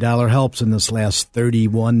 Every dollar helps in this last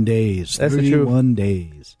 31 days. That's 31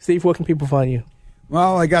 days. Steve, where can people find you?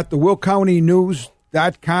 Well, I got the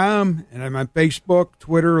WillCountyNews.com, and I'm on Facebook,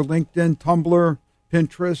 Twitter, LinkedIn, Tumblr,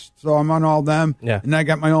 Pinterest, so I'm on all them. Yeah. And I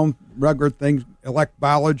got my own regular things,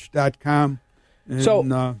 electbollage.com. And, so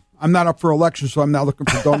I'm not up for election, so I'm not looking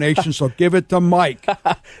for donations, so give it to Mike.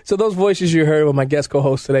 So those voices you heard were my guest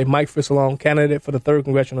co-host today, Mike Frizzalone, candidate for the 3rd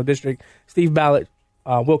Congressional District, Steve Ballard,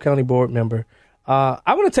 Will County Board member. I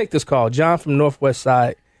want to take this call. John from Northwest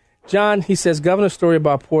Side. John, he says, Governor's story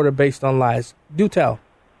about Porter based on lies. Do tell.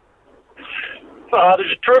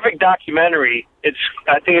 There's a terrific documentary.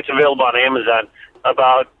 I think it's available on Amazon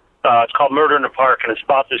about, it's called Murder in the Park, and it's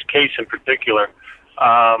about this case in particular.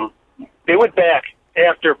 They went back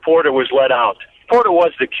after Porter was let out. Porter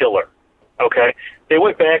was the killer, okay? They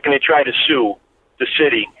went back and they tried to sue the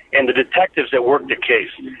city and the detectives that worked the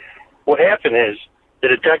case. What happened is the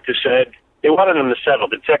detective said they wanted them to settle.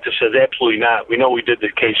 The detective says, absolutely not. We know we did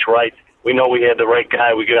the case right. We know we had the right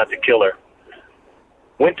guy. We got the killer.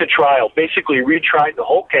 Went to trial, basically retried the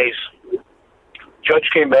whole case. Judge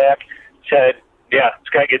came back, said, yeah, this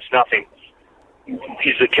guy gets nothing.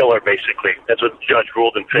 He's the killer, basically. That's what the judge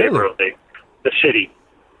ruled in favor of the city.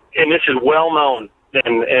 And this is well known,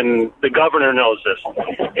 and the governor knows this.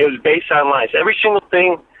 It was based on lies. Every single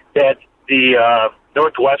thing that the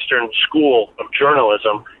Northwestern School of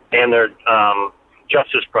Journalism and their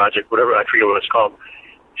Justice Project, whatever, I forget what it's called,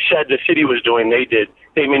 said the city was doing, they did.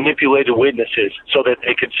 They manipulated witnesses so that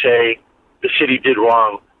they could say the city did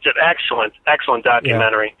wrong. It's an excellent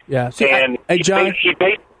documentary. Yeah. See, and John,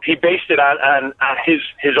 he based it on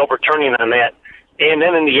his overturning on that. And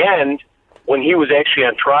then in the end, when he was actually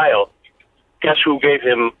on trial, guess who gave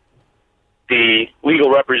him the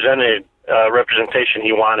legal representation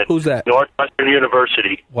he wanted? Who's that? Northwestern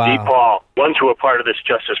University. Wow. DePaul, ones who were part of this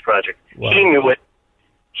Justice Project. Wow. He knew it.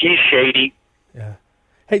 He's shady. Yeah.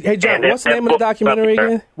 Hey, John, what's the name of the documentary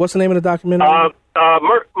again? What's the name of the documentary?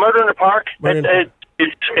 Murder in the Park.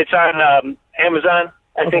 It's on Amazon.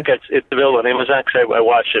 I think it's available on Amazon because I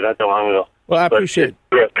watched it not that long ago. Well, I appreciate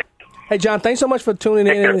it. Hey, John, thanks so much for tuning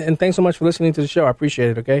in, and thanks so much for listening to the show. I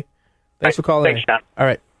appreciate it, okay? Thanks for calling in. John. All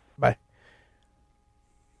right. Bye.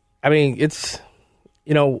 I mean, it's,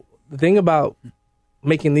 the thing about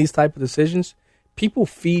making these type of decisions, people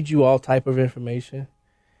feed you all type of information.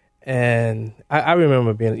 And I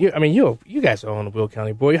remember you guys are on the Will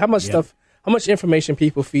County Board. How much how much information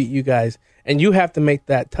people feed you guys, and you have to make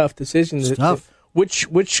that tough decision. It's tough. Which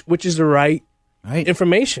is the right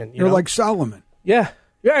information. You're like Solomon. Yeah.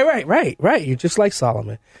 Right. You're just like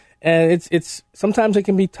Solomon. And it's sometimes it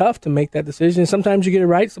can be tough to make that decision. Sometimes you get it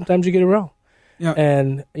right, sometimes you get it wrong. Yeah.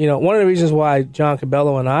 And one of the reasons why John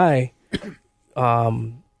Cabello and I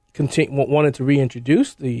wanted to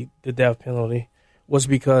reintroduce the death penalty was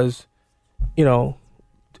because,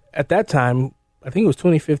 at that time, I think it was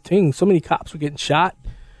 2015, so many cops were getting shot,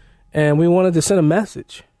 and we wanted to send a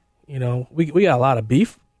message. We got a lot of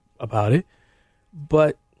beef about it,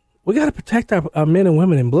 but we got to protect our men and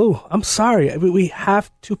women in blue. I'm sorry. We have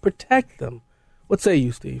to protect them. What say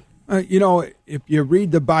you, Steve? If you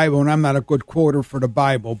read the Bible, and I'm not a good quoter for the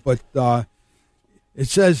Bible, but it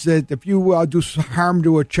says that if you do harm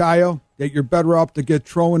to a child, that you're better off to get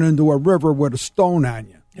thrown into a river with a stone on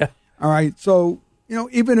you. Yeah. All right. So,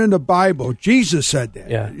 even in the Bible, Jesus said that.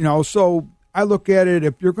 Yeah. So I look at it,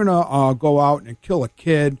 if you're going to go out and kill a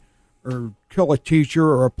kid or kill a teacher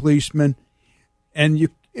or a policeman, and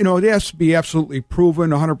it has to be absolutely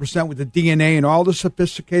proven 100% with the DNA and all the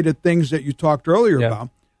sophisticated things that you talked earlier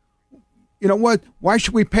about. You know what? Why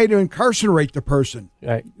should we pay to incarcerate the person?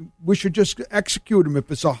 Right. We should just execute him.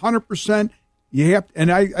 If it's 100%, you have to, and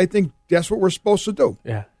I think that's what we're supposed to do.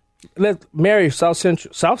 Yeah. Mary, South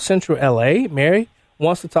Central LA. Mary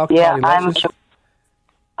wants to talk about elections.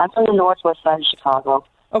 I'm from the northwest side of Chicago.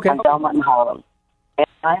 Okay. I'm Belmont and Harlem. And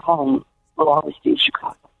my home will always be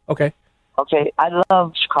Chicago. Okay. Okay, I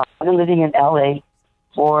love Chicago. I've been living in L.A.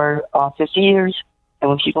 for 50 years, and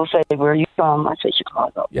when people say, where are you from? I say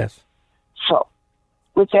Chicago. Yes. So,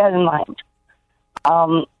 with that in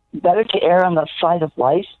mind, better to err on the side of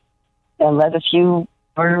life and let a few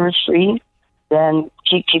murderers free than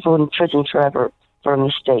keep people in prison forever for a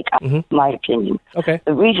mistake, my opinion. Okay.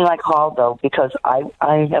 The reason I called, though, because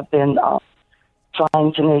I have been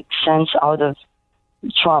trying to make sense out of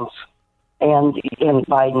Trump and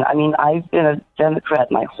Biden. I mean, I've been a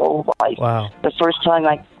Democrat my whole life. Wow. The first time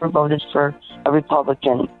I ever voted for a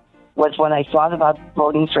Republican was when I thought about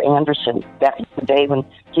voting for Anderson back in the day when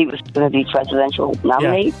he was going to be presidential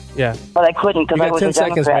nominee. Yeah. But I couldn't because I was a Democrat.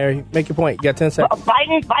 10 seconds, Mary. Make your point. You got 10 seconds.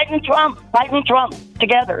 Biden, Trump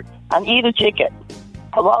together on either ticket.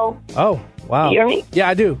 Hello? Oh, wow. You hear me? Yeah,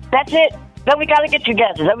 I do. That's it. Then we got to get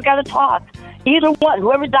together. Then we got to talk. Either one.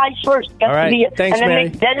 Whoever dies first. All right. To be it. Thanks, and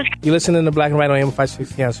then Mary. You listening to Black and White on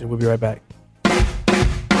AM560 Answer. We'll be right back.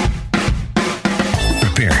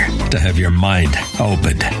 Prepare to have your mind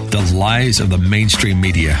opened. The lies of the mainstream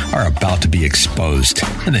media are about to be exposed,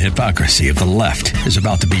 and the hypocrisy of the left is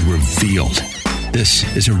about to be revealed. This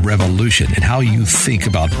is a revolution in how you think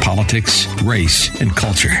about politics, race, and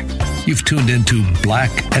culture. You've tuned into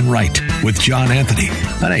Black and Right with John Anthony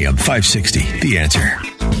on AM 560, The Answer.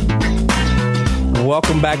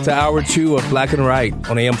 Welcome back to Hour 2 of Black and Right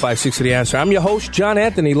on AM 560, The Answer. I'm your host, John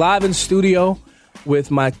Anthony, live in studio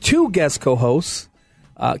with my two guest co-hosts,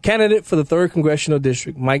 candidate for the 3rd Congressional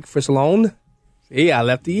District, Mike Frisolone. Yeah, I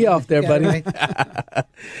left the E off there, buddy.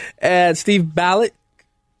 And Steve Ballard.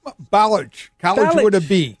 Ballage. College with a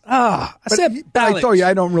B. I said Ballage. I told you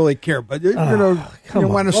I don't really care, but you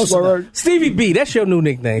want to slur it. Stevie B, that's your new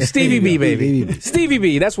nickname. Stevie B, baby. Stevie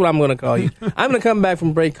B, that's what I'm going to call you. I'm going to come back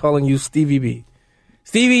from break calling you Stevie B.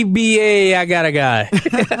 Stevie B, I got a guy.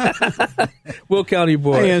 Will County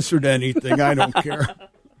boy. I answered anything. I don't care.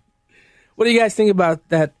 What do you guys think about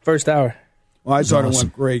that first hour? Well, I thought it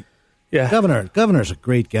went great. Yeah. Governor's a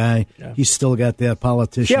great guy. Yeah. He's still got that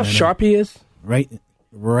politician. See how sharp he is? Right.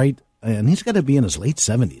 And he's got to be in his late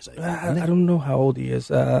 70s. I don't know how old he is.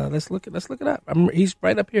 Let's look it up. He's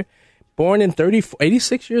right up here. Born in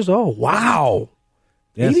 86 years old. Wow.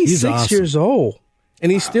 Yes, 86 awesome. Years old.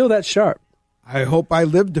 And he's still that sharp. I hope I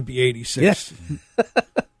live to be 86. Yes.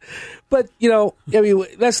 But,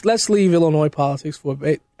 let's leave Illinois politics for a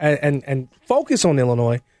bit and focus on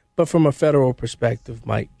Illinois, but from a federal perspective,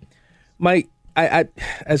 Mike. Mike, I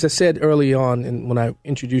as I said early on, and when I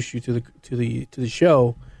introduced you to the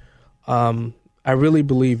show, I really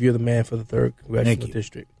believe you're the man for the 3rd Congressional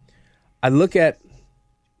District. I look at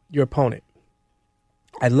your opponent.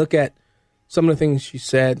 I look at some of the things she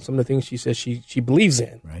said, some of the things she says she believes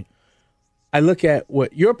in. Right. I look at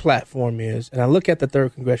what your platform is, and I look at the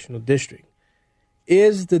 3rd Congressional District.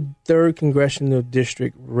 Is the 3rd Congressional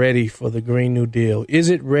District ready for the Green New Deal? Is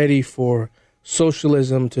it ready for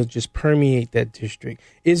socialism to just permeate that district?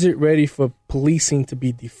 Is it ready for policing to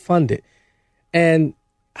be defunded? And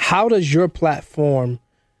how does your platform,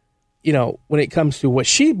 when it comes to what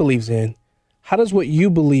she believes in, how does what you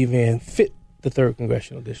believe in fit the 3rd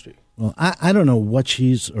Congressional District? Well, I don't know what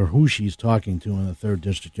she's or who she's talking to in the 3rd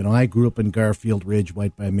District. I grew up in Garfield Ridge,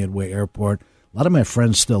 right by Midway Airport. A lot of my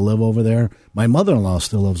friends still live over there. My mother-in-law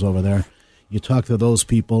still lives over there. You talk to those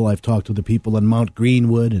people. I've talked to the people in Mount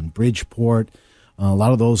Greenwood and Bridgeport, a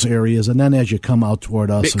lot of those areas. And then as you come out toward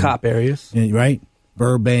us. Big cop areas. Right?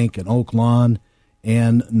 Burbank and Oak Lawn.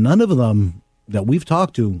 And none of them that we've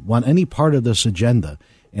talked to want any part of this agenda.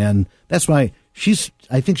 And that's why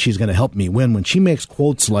I think she's going to help me win when she makes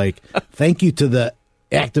quotes like, thank you to the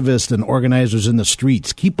activists and organizers in the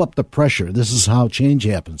streets. Keep up the pressure. This is how change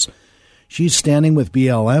happens. She's standing with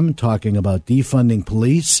BLM talking about defunding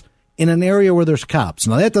police in an area where there's cops.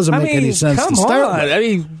 Now, that doesn't make any sense to start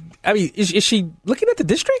with. I mean, is she looking at the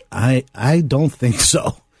district? I don't think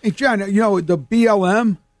so. Hey, John, the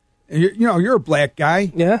BLM, you're a black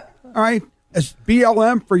guy. Yeah. All right. It's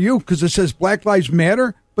BLM for you because it says Black Lives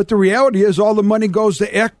Matter. But the reality is all the money goes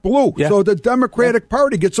to Act Blue. Yeah. So the Democratic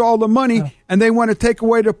Party gets all the money, and they want to take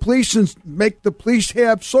away the police and make the police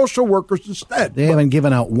have social workers instead. They haven't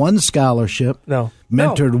given out one scholarship,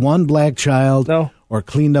 mentored one black child, or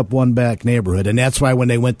cleaned up one black neighborhood. And that's why when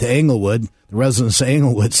they went to Englewood, the residents of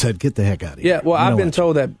Englewood said, get the heck out of here. Yeah, well, I've been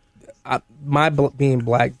told that my being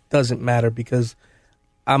black doesn't matter because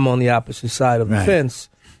I'm on the opposite side of the fence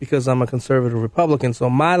because I'm a conservative Republican. So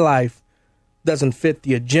my life doesn't fit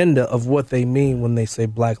the agenda of what they mean when they say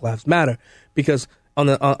Black Lives Matter. Because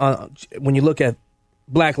when you look at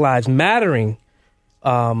Black Lives Mattering,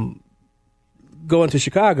 going to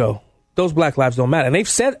Chicago, those black lives don't matter. And they've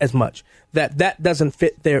said as much, that doesn't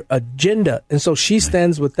fit their agenda. And so she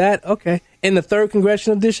stands with that. Okay. In the 3rd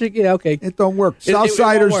Congressional District, yeah, okay. It don't work.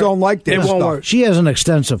 Southsiders don't like that stuff. Work. She has an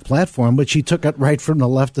extensive platform, but she took it right from the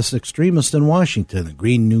leftist extremists in Washington, the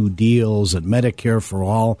Green New Deals and Medicare for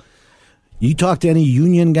all. You talk to any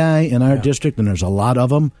union guy in our district, and there's a lot of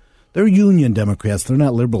them, they're union Democrats. They're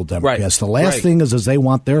not liberal Democrats. Right. The last thing is they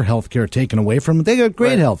want their health care taken away from them. They got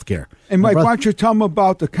great health care. And Mike, why don't you tell them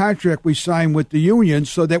about the contract we signed with the union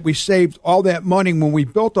so that we saved all that money when we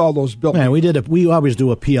built all those buildings? Man, we always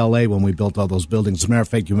do a PLA when we built all those buildings. As a matter of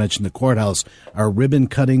fact, you mentioned the courthouse. Our ribbon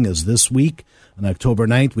cutting is this week on October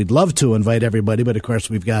 9th. We'd love to invite everybody, but of course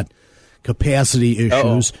we've got capacity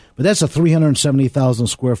issues. But that's a 370,000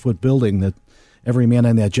 square foot building that every man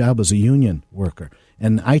on that job is a union worker.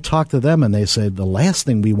 And I talked to them, and they said the last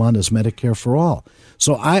thing we want is Medicare for all.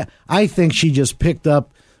 So I think she just picked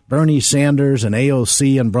up Bernie Sanders and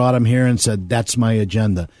AOC and brought them here and said, that's my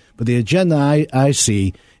agenda. But the agenda I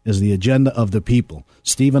see is the agenda of the people.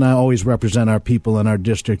 Steve and I always represent our people in our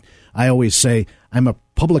district. I always say, I'm a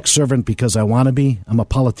public servant because I want to be. I'm a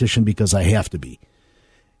politician because I have to be.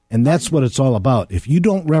 And that's what it's all about. If you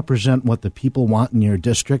don't represent what the people want in your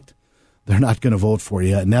district, they're not going to vote for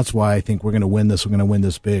you, and that's why I think we're going to win this. We're going to win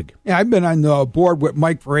this big. Yeah, I've been on the board with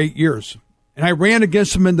Mike for 8 years, and I ran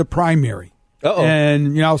against him in the primary.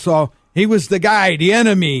 And, so he was the guy, the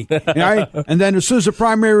enemy. Right? And then as soon as the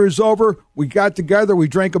primary was over, we got together, we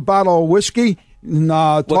drank a bottle of whiskey, and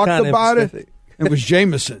talked about it. It was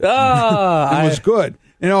Jameson. It was good.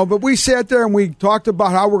 But we sat there and we talked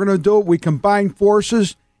about how we're going to do it. We combined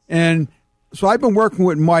forces, and so I've been working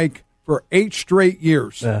with Mike for 8 straight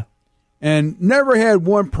years. Yeah. And never had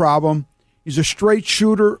one problem. He's a straight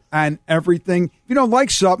shooter on everything. If you don't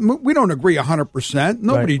like something, we don't agree 100%.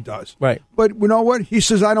 Nobody does. Right. But you know what? He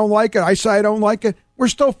says, I don't like it. I say, I don't like it. We're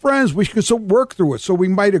still friends. We can still work through it. So we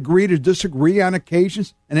might agree to disagree on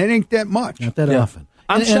occasions, and it ain't that much. Not that often.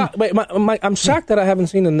 I'm shocked. Wait, Mike, I'm shocked that I haven't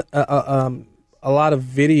seen a lot of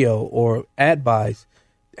video or ad buys.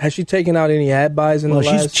 Has she taken out any ad buys in the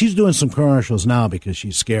last? She's doing some commercials now because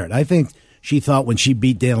she's scared. I think she thought when she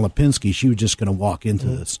beat Dan Lipinski, she was just going to walk into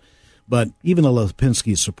this. But even the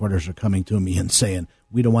Lipinski supporters are coming to me and saying,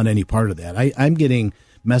 we don't want any part of that. I'm getting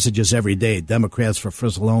messages every day, Democrats for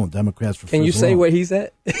Frizzlone, Democrats for Frizzlone. Can you say where he's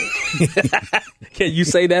at? Can you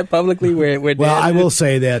say that publicly? Well, I will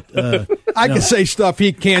say that. I can say stuff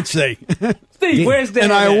he can't say. Steve, where's Dan?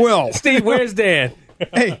 And I will. Steve, where's Dan?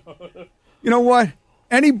 Hey, you know what?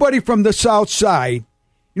 Anybody from the South Side,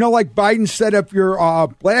 like Biden said, if you're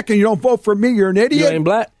black and you don't vote for me, you're an idiot. You ain't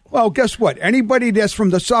black? Well, guess what? Anybody that's from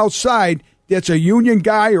the South Side that's a union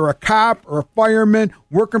guy or a cop or a fireman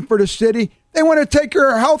working for the city, they want to take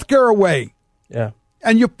your health care away. Yeah.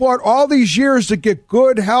 And you fought all these years to get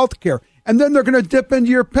good health care. And then they're going to dip into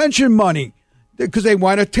your pension money because they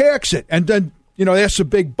want to tax it. And then, that's a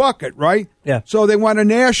big bucket, right? Yeah. So they want to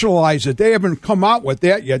nationalize it. They haven't come out with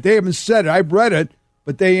that yet. They haven't said it. I've read it,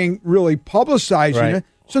 but they ain't really publicizing it.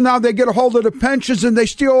 So now they get a hold of the pensions and they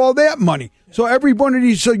steal all that money. So every one of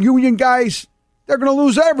these union guys, they're going to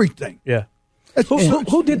lose everything. Yeah.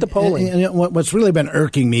 Who did the polling? And what's really been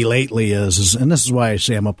irking me lately is, and this is why I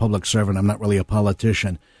say I'm a public servant, I'm not really a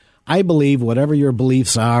politician. I believe whatever your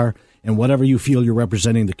beliefs are and whatever you feel you're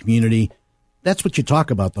representing the community, that's what you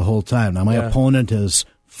talk about the whole time. Now, my opponent has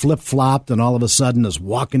flip-flopped and all of a sudden is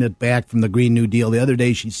walking it back from the Green New Deal. The other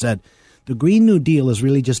day she said, the Green New Deal is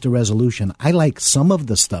really just a resolution. I like some of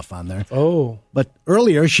the stuff on there. Oh. But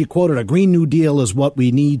earlier she quoted, a Green New Deal is what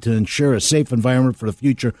we need to ensure a safe environment for the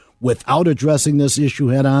future without addressing this issue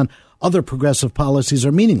head on. Other progressive policies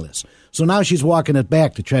are meaningless. So now she's walking it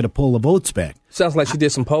back to try to pull the votes back. Sounds like she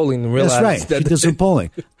did some polling and realized. That's right. She did some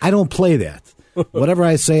polling. I don't play that. Whatever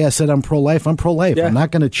I say, I said I'm pro-life. I'm pro-life. Yeah. I'm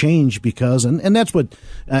not going to change because, and that's what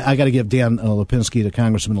I got to give Dan Lipinski, the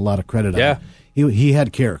congressman, a lot of credit on. He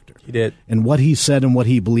had character. He did. And what he said and what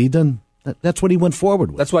he believed in, that's what he went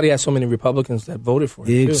forward with. That's why he has so many Republicans that voted for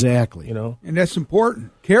him. Exactly. Too, And that's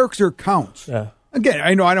important. Character counts. Yeah. Again,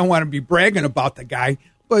 I know I don't want to be bragging about the guy,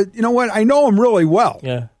 but you know what? I know him really well.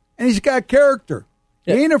 Yeah. And he's got character.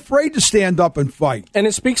 Yeah. He ain't afraid to stand up and fight. And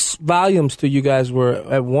it speaks volumes to you guys were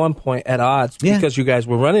at one point at odds because you guys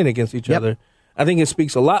were running against each other. I think it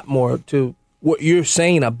speaks a lot more to what you're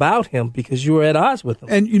saying about him because you were at odds with him.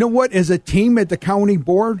 And you know what? As a team at the county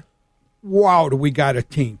board, wow, do we got a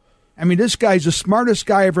team. I mean, this guy's the smartest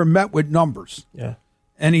guy I ever met with numbers. Yeah.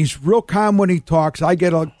 And he's real calm when he talks. I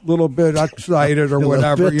get a little bit excited or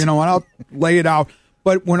whatever, and I'll lay it out.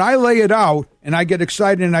 But when I lay it out and I get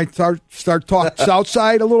excited and I start talking South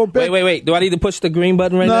Side a little bit. Wait. Do I need to push the green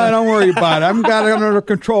button right now? No, don't worry about it. I've got it under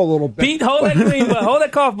control a little bit. Pete, hold that green button. Hold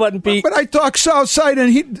that cough button, Pete. But I talk South Side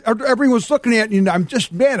and everyone's looking at me and I'm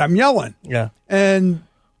just mad. I'm yelling. Yeah. And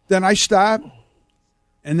then I stop.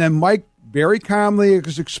 And then Mike very calmly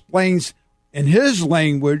explains in his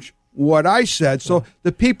language what I said. So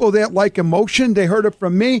the people that like emotion, they heard it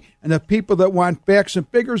from me, and the people that want facts and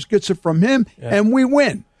figures gets it from him, and we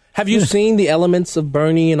win. Have you seen the elements of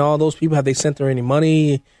Bernie and all those people? Have they sent her any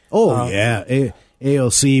money? Oh, yeah.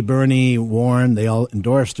 AOC, Bernie, Warren, they all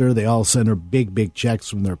endorsed her. They all sent her big checks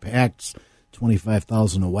from their PACs,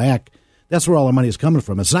 $25,000 a whack. That's where all the money is coming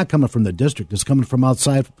from. It's not coming from the district. It's coming from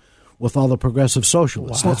outside with all the progressive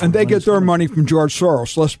socialists. Wow. And they get their money from George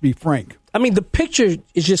Soros, let's be frank. I mean, the picture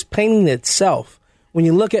is just painting itself. When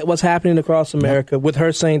you look at what's happening across America with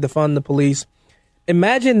her saying defund the police,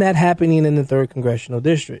 imagine that happening in the 3rd Congressional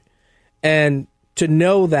District. And to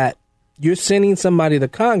know that you're sending somebody to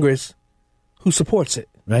Congress who supports it.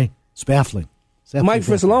 Right. It's baffling. Mike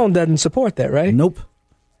Fricilone doesn't support that, right? Nope.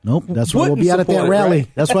 That's why we'll be out at that rally.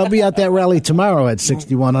 Right? That's why we'll be at that rally tomorrow at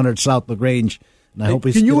 6100 South LaGrange. And I hope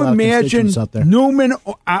we can you imagine Newman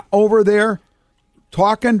over there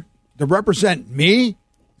talking to represent me?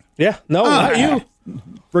 Yeah, no, not you.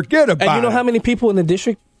 Forget about it. And you know how many people in the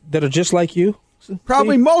district that are just like you?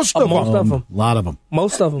 Probably most of them. Most of them. A lot of them.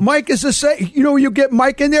 Most of them. Mike is the savior. You know, you get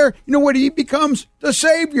Mike in there, you know what he becomes? The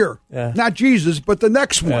savior. Yeah. Not Jesus, but the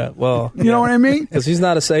next one. Yeah, well, you know what I mean? Because he's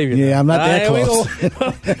not a savior. Yeah, I'm not that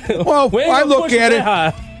close. Well, I look at it.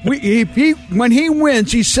 When he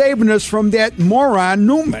wins, he's saving us from that moron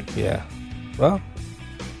Newman. Yeah. Well,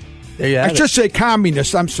 there you have it. I should say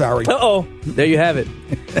communist. I'm sorry. Uh-oh. There you have it.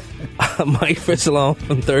 Mike Fricilone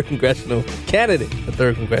from 3rd Congressional, candidate for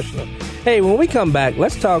 3rd Congressional. Hey, when we come back,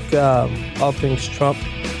 let's talk all things Trump,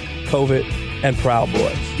 COVID, and Proud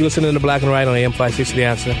Boys. You're listening to Black and White on AM 560 The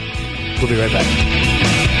Answer. We'll be right back.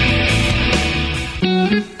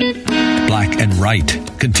 Black and Right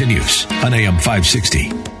continues on AM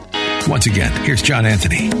 560. Once again, here's John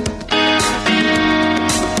Anthony.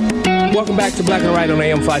 Welcome back to Black and White on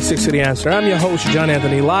AM 560 The Answer. I'm your host, John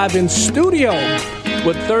Anthony, live in studio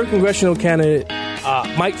with 3rd Congressional candidate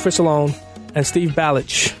Mike Fricilone and Steve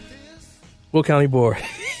Balich, Will County Board.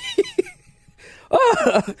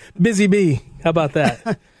 Busy Bee. How about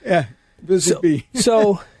that? Yeah, busy bee.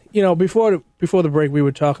 So, you know, before the break, we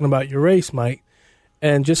were talking about your race, Mike,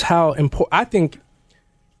 and just how important, I think,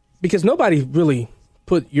 because nobody really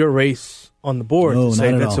put your race on the board to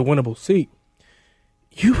say that's a winnable seat.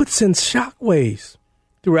 You would send shockwaves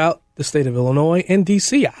throughout the state of Illinois and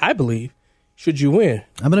D.C., I believe, should you win.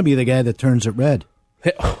 I'm going to be the guy that turns it red.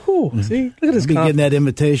 Oh, see, look at this. I'll be getting that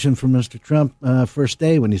invitation from Mr. Trump first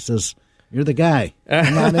day when he says, "You're the guy.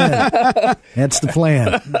 Come on in." That's the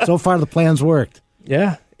plan. So far, the plan's worked.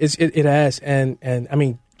 Yeah, it has, and I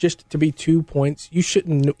mean, just to be 2 points, you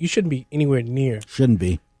shouldn't be anywhere near. Shouldn't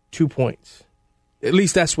be 2 points. At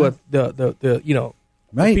least that's what the you know.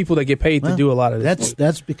 Right. The people that get paid to do a lot of this.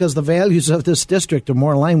 That's because the values of this district are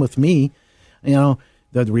more aligned with me. You know,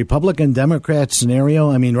 the Republican-Democrat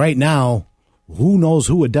scenario, I mean, right now, who knows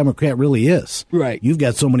who a Democrat really is? Right. You've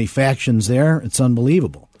got so many factions there, it's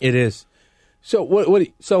unbelievable. It is. So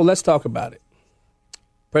so let's talk about it.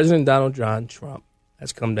 President Donald John Trump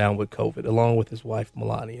has come down with COVID, along with his wife,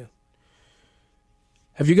 Melania.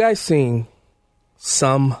 Have you guys seen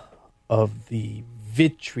some of the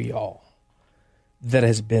vitriol that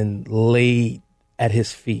has been laid at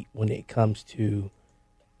his feet when it comes to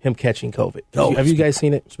him catching COVID? Have you guys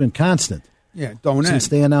seen it? It's been constant. Yeah, since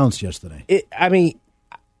they announced yesterday. It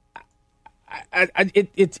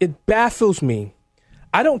baffles me.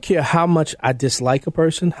 I don't care how much I dislike a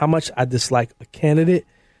person, how much I dislike a candidate.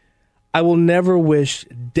 I will never wish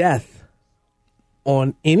death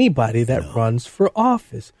on anybody that runs for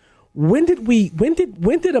office. When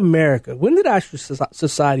did America, when did our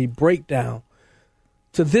society break down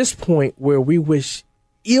to this point where we wish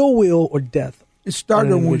ill will or death? It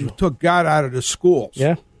started when we took God out of the schools.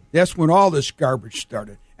 Yeah. That's when all this garbage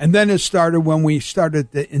started. And then it started when we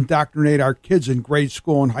started to indoctrinate our kids in grade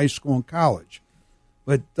school and high school and college.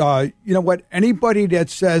 But you know what? Anybody that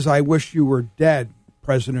says, "I wish you were dead,"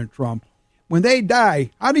 President Trump, when they die,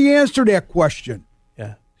 how do you answer that question?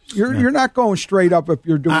 Yeah. You're not going straight up if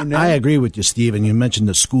you're doing that. I agree with you, Stephen. You mentioned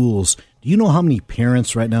the schools. Do you know how many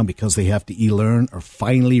parents right now, because they have to e-learn, are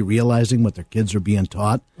finally realizing what their kids are being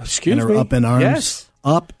taught? Excuse me? And are up in arms? Yes.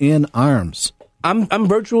 Up in arms. I'm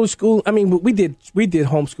virtual school. I mean, we did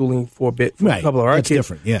homeschooling for a bit for a couple of our kids. That's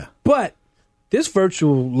different, yeah. But this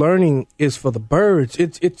virtual learning is for the birds.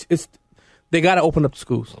 It's They got to open up the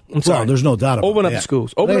schools. I'm sorry. Well, there's no doubt about it. Open up the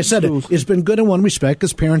schools. Open like I said, schools. It's been good in one respect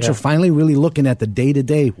because parents are finally really looking at the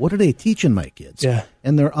day-to-day. What are they teaching my kids? Yeah.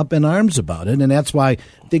 And they're up in arms about it. And that's why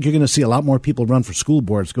I think you're going to see a lot more people run for school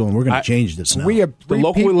boards going, we're going to change this now. We have the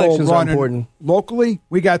local elections are important. Locally,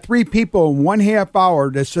 we got 3 people in 1/2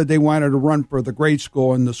 hour that said they wanted to run for the grade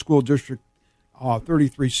school in the school district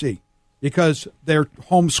 33C because they're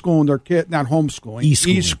homeschooling their kid, not homeschooling,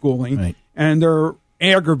 e-schooling, right. And they're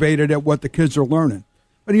aggravated at what the kids are learning.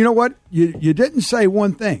 But you know what? You didn't say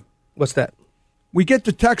one thing. What's that? We get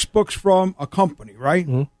the textbooks from a company, right?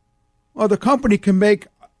 Mm-hmm. Well, the company can make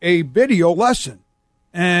a video lesson,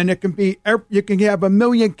 and it can be you can have 1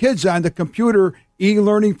 million kids on the computer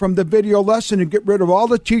e-learning from the video lesson and get rid of all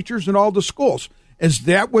the teachers and all the schools. Is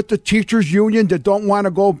that what the teachers union that don't want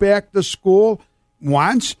to go back to school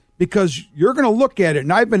wants? Because you're going to look at it,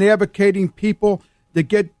 and I've been advocating people that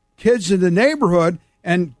get kids in the neighborhood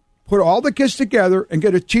and put all the kids together and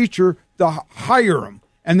get a teacher to hire them,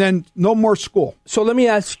 and then no more school. So let me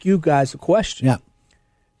ask you guys a question. Yeah.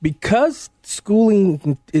 Because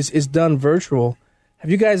schooling is done virtual, have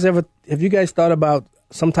you guys thought about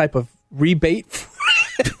some type of rebate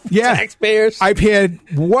for taxpayers? I've had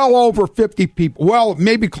well over 50 people, well,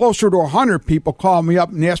 maybe closer to 100 people call me up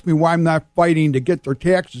and ask me why I'm not fighting to get their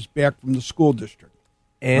taxes back from the school district.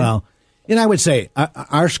 And I would say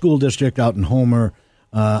our school district out in Homer,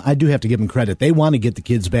 I do have to give them credit. They want to get the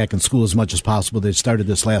kids back in school as much as possible. They started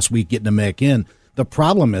this last week, getting them back in. The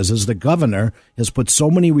problem is the governor has put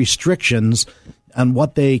so many restrictions on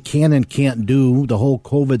what they can and can't do, the whole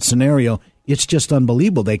COVID scenario. It's just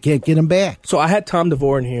unbelievable. They can't get them back. So I had Tom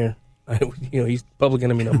DeVore in here. He's public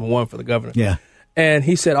enemy number 1 for the governor. Yeah. And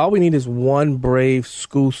he said, all we need is one brave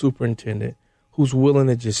school superintendent who's willing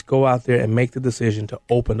to just go out there and make the decision to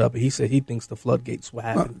open up. He said he thinks the floodgates will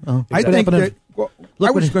happen. I think that,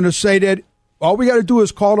 I was going to say that all we got to do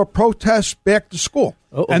is call a protest back to school,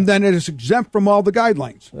 and then it is exempt from all the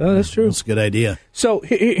guidelines. That's true. That's a good idea. So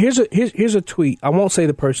here's a tweet. I won't say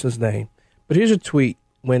the person's name, but here's a tweet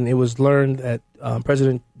when it was learned that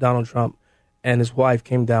President Donald Trump and his wife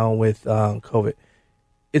came down with COVID.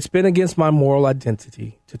 It's been against my moral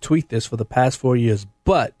identity to tweet this for the past 4 years,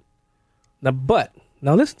 but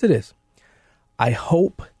now listen to this. I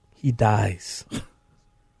hope he dies.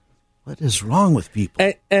 What is wrong with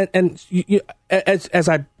people? And as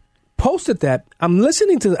I posted that, I'm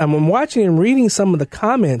watching and reading some of the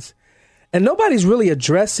comments, and nobody's really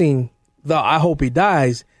addressing the I hope he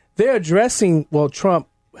dies. They're addressing, well, Trump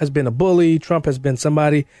has been a bully. Trump has been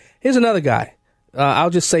somebody. Here's another guy. I'll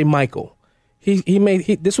just say Michael.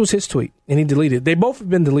 This was his tweet, and he deleted it. They both have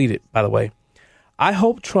been deleted, by the way. I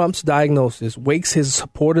hope Trump's diagnosis wakes his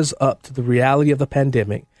supporters up to the reality of the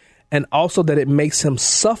pandemic, and also that it makes him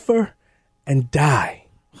suffer and die.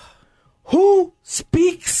 Who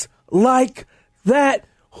speaks like that?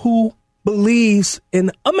 Who believes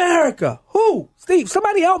in America? Who? Steve,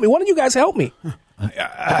 somebody help me. One of you guys help me.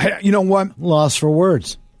 You know what? Lost for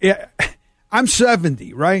words. Yeah, I'm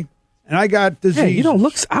 70, right? And I got disease. Hey, you don't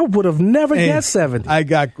look. I would have never guessed 70. I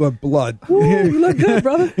got good blood. Ooh, you look good,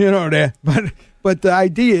 brother. You know that. But the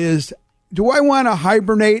idea is, do I want to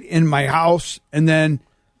hibernate in my house and then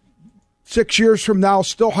 6 years from now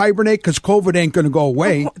still hibernate because COVID ain't going to go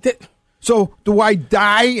away? So do I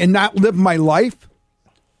die and not live my life?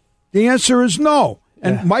 The answer is no.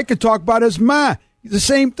 And Mike could talk about his ma. The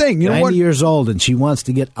same thing. You know 90 what? years old, and she wants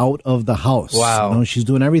to get out of the house. Wow. You know, she's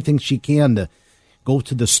doing everything she can to go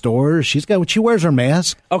to the store. She wears her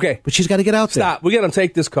mask. Okay. But she's got to get out there. Stop. We're going to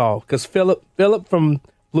take this call because Philip from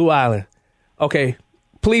Blue Island. Okay.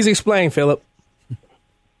 Please explain, Philip.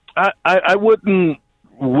 I wouldn't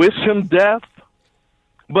wish him death,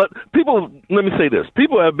 but let me say this.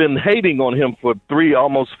 People have been hating on him for 3,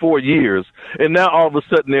 almost 4 years, and now all of a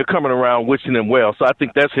sudden they're coming around wishing him well. So I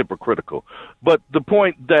think that's hypocritical. But the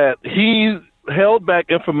point that he held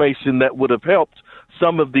back information that would have helped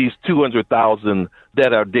some of these 200,000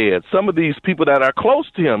 that are dead, some of these people that are close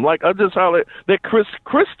to him, like I just hollered that Chris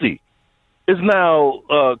Christie is now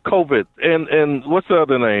COVID, and what's the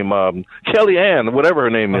other name? Kellyanne, whatever her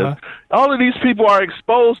name is. All of these people are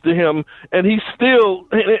exposed to him, and he's still.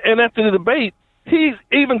 And after the debate, he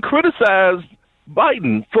even criticized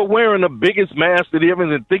Biden for wearing the biggest mask that he ever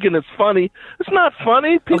been thinking it's funny. It's not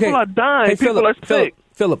funny. People are dying. Hey, people are sick.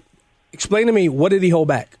 Philip, explain to me, what did he hold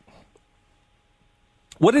back?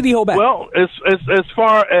 What did he hold back? Well, as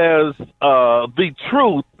far as the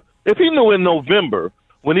truth, if he knew in November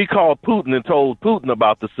when he called Putin and told Putin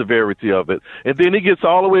about the severity of it. And then he gets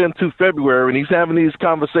all the way into February, and he's having these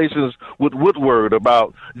conversations with Woodward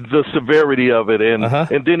about the severity of it. And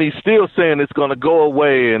and then he's still saying it's going to go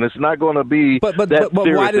away, and it's not going to be but serious,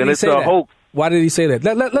 why did and he it's say a that? hoax. Why did he say that?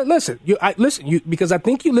 Listen, because I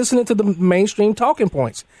think you're listening to the mainstream talking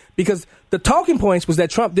points. Because the talking points was that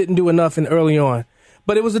Trump didn't do enough early on.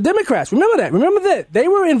 But it was the Democrats. Remember that. They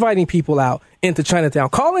were inviting people out into Chinatown,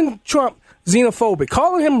 calling Trump xenophobic,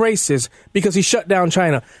 calling him racist because he shut down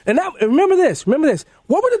China. And now, remember this. What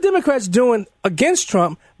were the Democrats doing against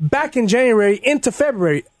Trump back in January into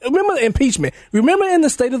February? Remember the impeachment. Remember in the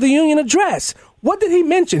State of the Union address. What did he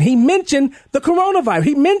mention? He mentioned the coronavirus.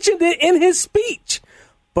 He mentioned it in his speech.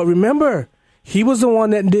 But remember, he was the one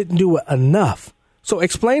that didn't do it enough. So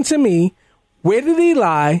explain to me, where did he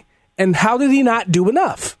lie and how did he not do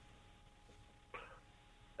enough?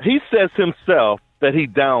 He says himself that he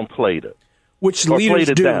downplayed it. Which leaders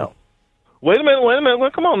do. Down. Wait a minute.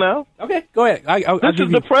 Well, come on now. Okay, go ahead. This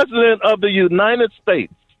is the president of the United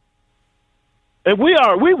States. And we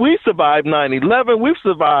survived 9/11. We've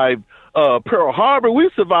survived Pearl Harbor.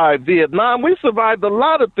 We've survived Vietnam. We've survived a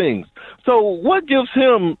lot of things. So what gives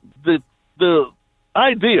him the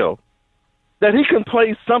idea that he can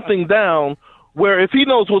play something down where if he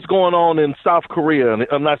knows what's going on in South Korea,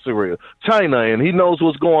 China, and he knows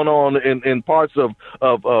what's going on in parts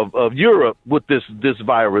of Europe with this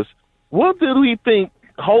virus, what did we think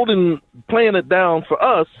playing it down for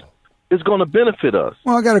us is going to benefit us?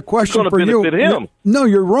 Well, I got a question for you. It's going to benefit him. No,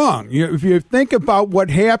 you're wrong. If you think about what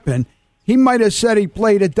happened, he might have said he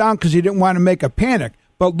played it down because he didn't want to make a panic.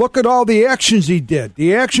 But look at all the actions he did.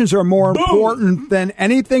 The actions are more important than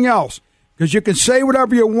anything else because you can say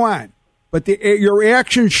whatever you want. But your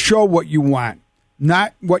actions show what you want,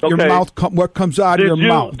 not what your mouth, what comes out of your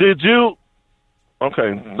mouth. Did you?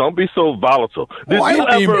 Okay, don't be so volatile. I don't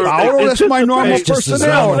mean volatile. That's my normal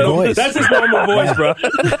personality. That's his normal voice, bro.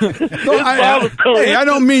 I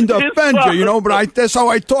don't mean to offend you, but that's how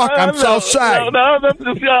I talk. I'm South Side. No, it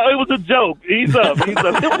was a joke. Ease up. It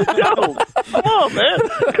was a joke. Come on, man.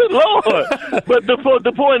 Good Lord. But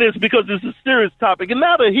the point is because it's a serious topic, and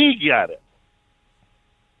now that he got it,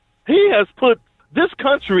 he has put this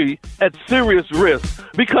country at serious risk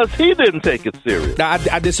because he didn't take it serious.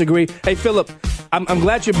 I disagree. Hey, Philip, I'm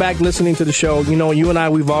glad you're back listening to the show. You and I,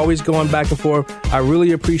 we've always gone back and forth. I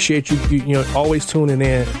really appreciate you always tuning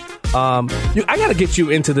in. I got to get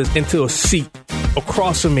you into a seat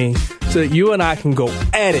across from me so that you and I can go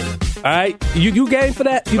at it. All right? You game for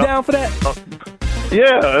that? You down for that?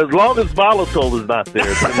 Yeah, as long as volatile is not there.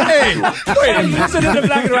 Hey, wait. Listen to the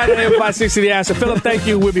Black and White on AM 560 The Answer. Philip, thank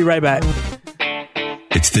you. We'll be right back.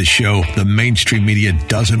 It's the show the mainstream media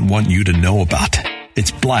doesn't want you to know about. It's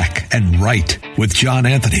Black and Right with John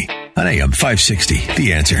Anthony on AM 560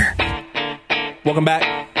 The Answer. Welcome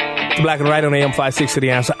back to Black and Right on AM 560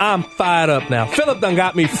 The Answer. I'm fired up now. Philip done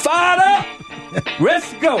got me fired up.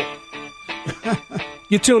 Let's go.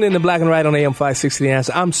 You tune in to Black and Right on AM 560 The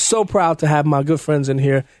Answer. I'm so proud to have my good friends in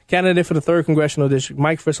here. Candidate for the 3rd Congressional District,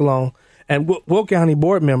 Mike Frissalone, and Will County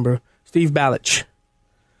Board Member, Steve Balich.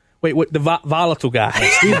 Wait, what? The volatile guy.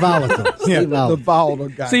 Steve Volatile. The volatile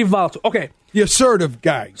guy. Steve Volatile. Okay. The assertive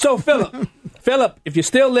guy. So, Philip, if you're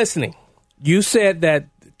still listening, you said that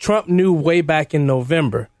Trump knew way back in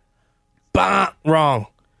November. Bah, wrong.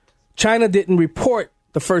 China didn't report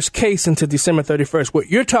the first case until December 31st. What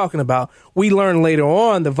you're talking about, we learned later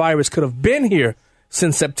on the virus could have been here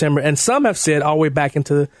since September, and some have said all the way back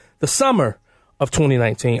into the summer of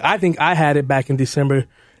 2019. I think I had it back in December,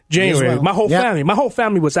 January. Well. My whole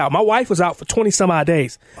family was out. My wife was out for 20-some-odd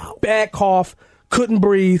days. Wow. Bad cough, couldn't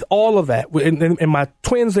breathe, all of that. And my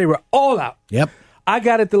twins, they were all out. Yep. I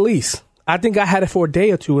got it the least. I think I had it for a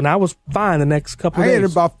day or two, and I was fine the next couple of days. I had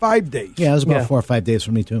it about 5 days. Yeah, it was about 4 or 5 days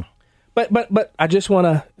for me, too. But I just want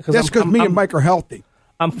to... That's because me and Mike are healthy.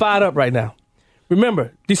 I'm fired up right now.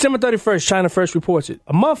 Remember, December 31st, China first reports it.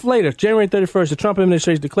 A month later, January 31st, the Trump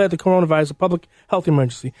administration declared the coronavirus a public health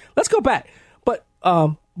emergency. Let's go back. But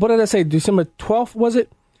what did I say? December 12th, was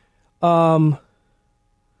it? The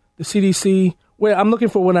CDC... Well, I'm looking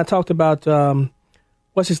for when I talked about...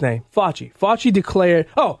 what's his name? Fauci. Fauci declared...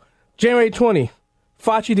 January 20th.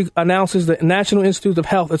 Fauci announces the National Institute of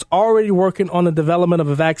Health is already working on the development of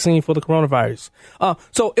a vaccine for the coronavirus.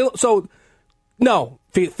 No,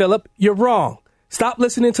 Philip, you're wrong. Stop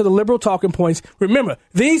listening to the liberal talking points. Remember,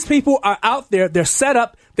 these people are out there. They're set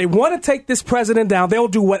up. They want to take this president down. They'll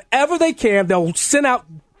do whatever they can. They'll send out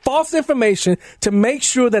false information to make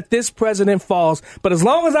sure that this president falls. But as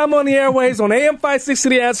long as I'm on the airways on AM 560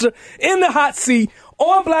 The Answer, in the hot seat,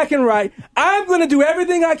 on Black and Right. I'm going to do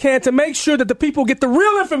everything I can to make sure that the people get the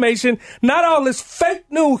real information, not all this fake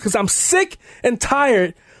news, because I'm sick and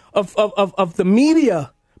tired of the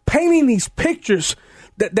media painting these pictures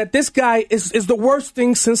that this guy is the worst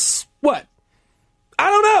thing since what? I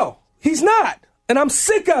don't know. He's not. And I'm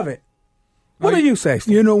sick of it. What do you say,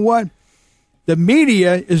 Steve? You know what? The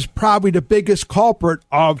media is probably the biggest culprit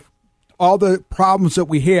of all the problems that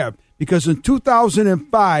we have. Because in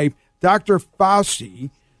 2005, Dr. Fauci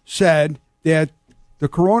said that the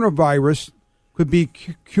coronavirus could be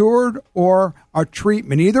cured or a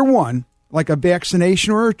treatment, either one, like a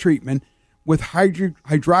vaccination or a treatment, with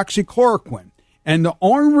hydroxychloroquine. And the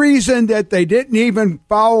only reason that they didn't even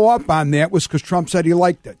follow up on that was because Trump said he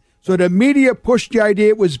liked it. So the media pushed the idea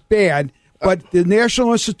it was bad, but the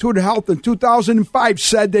National Institute of Health in 2005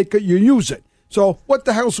 said they could use it. So what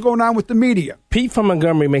the hell's going on with the media? Pete from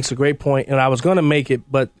Montgomery makes a great point, and I was going to make it,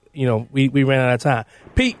 but we ran out of time.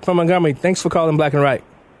 Pete from Montgomery, thanks for calling Black and Right.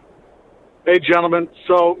 Hey, gentlemen.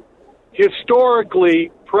 So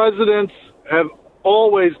historically, presidents have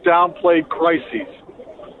always downplayed crises.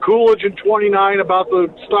 Coolidge in 29 about the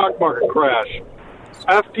stock market crash.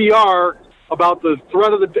 FDR about the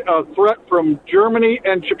threat from Germany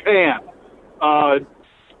and Japan.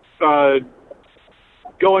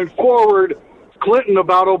 Going forward, Clinton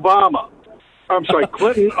about Obama. I'm sorry,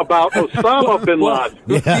 Clinton about Osama bin Laden.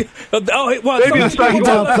 Yeah. Maybe the second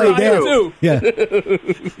one too.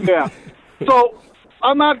 Yeah. So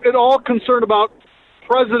I'm not at all concerned about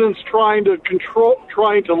presidents trying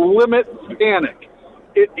to limit panic.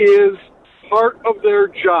 It is part of their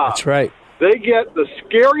job. That's right. They get the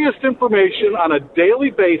scariest information on a daily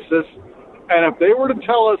basis, and if they were to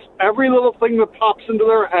tell us every little thing that pops into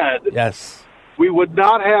their head, yes, we would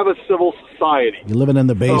not have a civil society. You're living in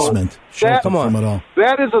the basement. Come on. From it all.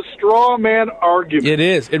 That is a straw man argument. It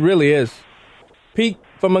is. It really is. Pete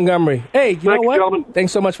from Montgomery. Hey, you know what? Gentlemen.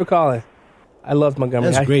 Thanks so much for calling. I love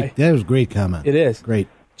Montgomery. That's great. That was a great comment. It is. Great.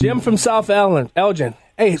 Jim from South Elgin.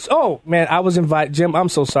 Hey, man, I was invited. Jim, I'm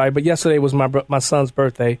so sorry, but yesterday was my son's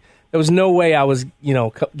birthday. There was no way I was,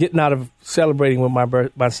 getting out of celebrating with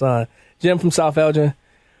my son. Jim from South Elgin,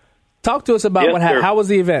 talk to us about how was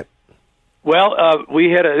the event? Well,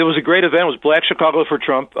 it was a great event. It was Black Chicago for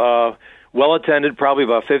Trump. Well attended, probably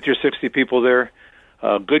about 50 or 60 people there.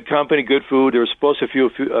 Good company, good food. There was supposed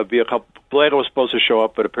to be a couple. Black was supposed to show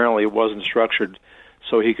up, but apparently it wasn't structured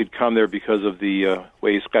so he could come there because of the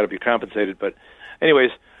way he's got to be compensated. But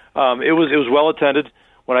anyways, it was well attended.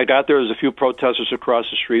 When I got there was a few protesters across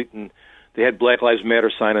the street, and they had Black Lives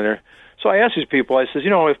Matter sign in there. So I asked these people, I said,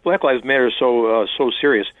 if Black Lives Matter is so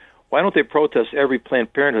serious, why don't they protest every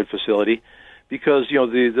Planned Parenthood facility? Because,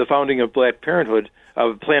 the founding of Planned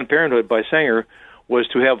Parenthood by Sanger was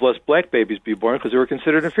to have less black babies be born because they were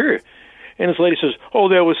considered inferior. And this lady says,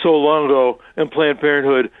 that was so long ago, and Planned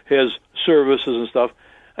Parenthood has services and stuff.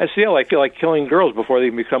 I say, like killing girls before they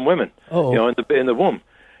become women, in the womb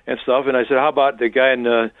and stuff. And I said, how about the guy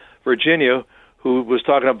in Virginia who was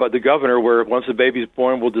talking about the governor where once the baby's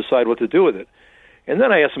born, we'll decide what to do with it. And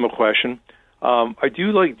then I asked him a question. Do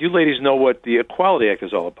you ladies know what the Equality Act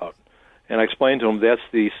is all about? And I explained to him that's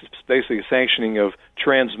basically sanctioning of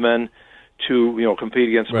trans men to compete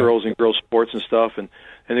against girls in girls' sports and stuff. And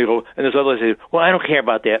they go, and this other lady said, well, I don't care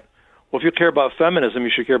about that. Well, if you care about feminism, you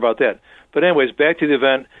should care about that. But anyways, back to the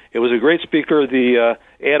event. It was a great speaker. The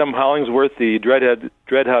Adam Hollingsworth, the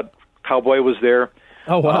dreadhead cowboy, was there.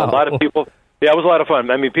 Oh, wow. A lot of people. Yeah, it was a lot of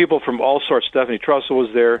fun. I mean, people from all sorts. Stephanie Trussell was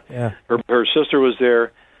there. Yeah. Her sister was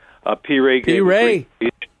there. P. Ray.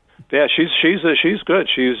 Yeah, she's good.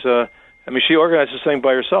 She organized this thing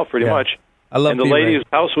by herself pretty much. I love. And the lady's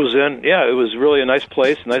house was in. Yeah, it was really a nice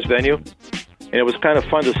place, a nice venue, and it was kind of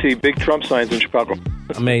fun to see big Trump signs in Chicago.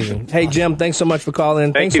 Amazing. Hey, Jim, thanks so much for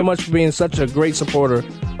calling. Thanks so much for being such a great supporter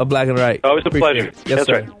of Black and Right. Always a pleasure. Yes, That's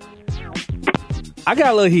sir. Right. I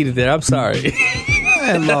got a little heated there. I'm sorry.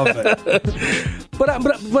 I love it.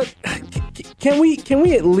 But can we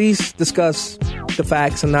at least discuss the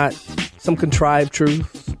facts and not some contrived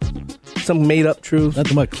truths, some made up truths?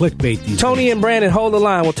 Nothing but clickbait. These Tony days. and Brandon, hold the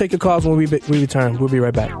line. We'll take your calls when we return. We'll be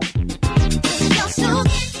right back.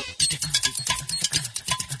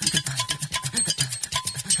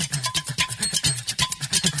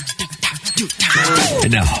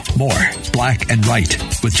 And now, more Black and Right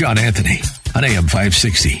with John Anthony on AM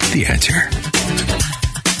 560, The Answer.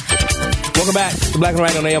 Welcome back to Black and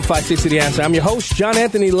Right on AM 560, The Answer. I'm your host, John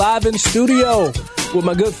Anthony, live in studio with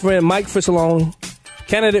my good friend Mike Frisolone,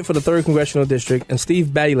 candidate for the 3rd Congressional District, and Steve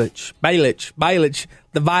Bailich,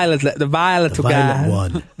 the violet guy.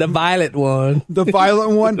 One. The violet one. The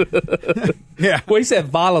violent one? Yeah. Well, he said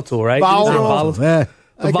volatile, right? Volatile. The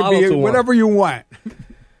volatile one. Whatever you want.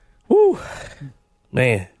 Whew.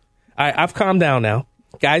 Man. All right, I've calmed down now.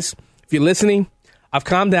 Guys, if you're listening, I've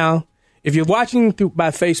calmed down. If you're watching by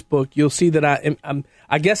Facebook, you'll see that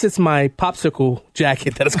I guess it's my popsicle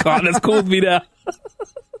jacket that's cooled me down.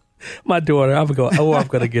 My daughter, I'm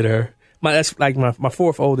gonna get her. That's like my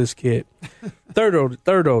 4th oldest kid. Third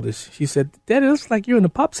oldest. She said, "Daddy, it looks like you're in a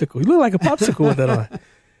popsicle. You look like a popsicle with that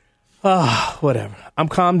on." Whatever. I'm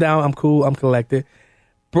calmed down. I'm cool. I'm collected.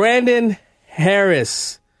 Brandon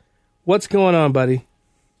Harris, what's going on, buddy?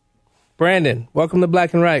 Brandon, welcome to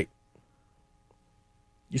Black and Right.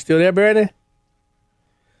 You still there, Brandon?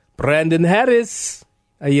 Brandon Harris,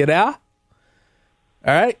 are you there? All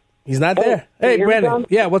right. He's not there. Hey, Brandon.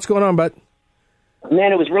 Yeah, what's going on, bud?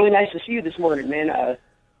 Man, it was really nice to see you this morning, man.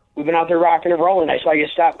 We've been out there rocking and rolling. I saw you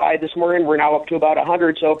stop by this morning. We're now up to about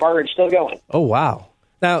 100 so far and still going. Oh, wow.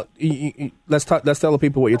 Now, let's tell the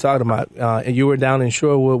people what you're talking about. You were down in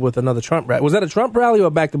Shorewood with another Trump rally. Was that a Trump rally or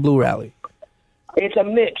a Back to Blue rally? It's a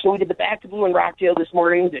mix. So we did the Back to Blue in Rockdale this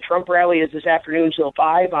morning. The Trump rally is this afternoon till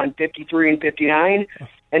 5 on 53 and 59.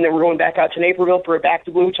 And then we're going back out to Naperville for a Back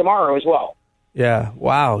to Blue tomorrow as well. Yeah,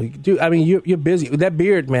 wow. Dude, I mean, you're busy. With that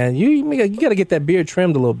beard, man, you got to get that beard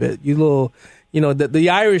trimmed a little bit. The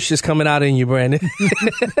Irish is coming out in you, Brandon.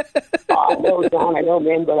 I know, John. I know,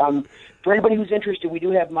 man. But for anybody who's interested, we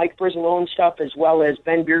do have Mike Frizzalone stuff as well as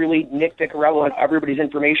Ben Beerley, Nick Picarello, and everybody's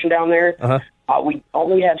information down there. Uh-huh. We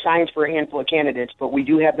only have signs for a handful of candidates, but we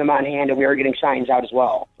do have them on hand, and we are getting signs out as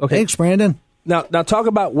well. Okay. Thanks, Brandon. Now talk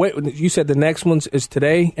about what you said. The next one is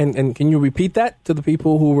today, and can you repeat that to the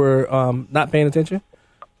people who were not paying attention?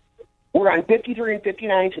 We're on 53 and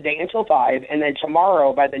 59 today until 5, and then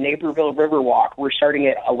tomorrow by the Naperville Riverwalk, we're starting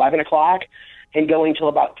at 11 o'clock and going till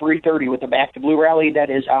about 3:30 with the Back to Blue rally.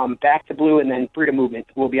 That is Back to Blue, and then Freedom Movement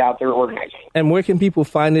will be out there organizing. And where can people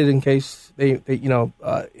find it in case they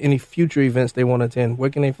any future events they want to attend?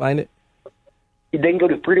 Where can they find it? They can go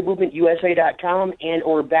to freedommovementusa.com and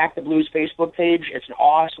or Back to Blue's Facebook page. It's an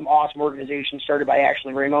awesome organization started by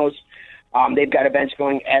Ashley Ramos. They've got events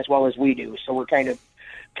going as well as we do. So we're kind of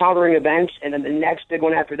countering events. And then the next big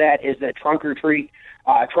one after that is the Trump Retreat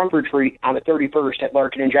on the 31st at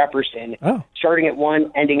Larkin and Jefferson. Oh. Starting at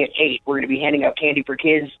 1, ending at 8. We're going to be handing out candy for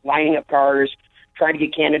kids, lining up cars, trying to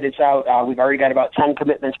get candidates out. We've already got about 10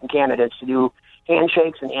 commitments from candidates to do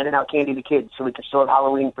handshakes and handing out candy to kids so we can still have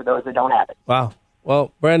Halloween for those that don't have it. Wow.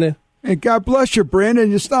 Well, Brandon. Hey, God bless you,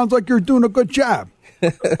 Brandon. It sounds like you're doing a good job.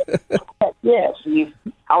 Yeah, Steve.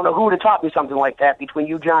 I don't know who would have taught me something like that between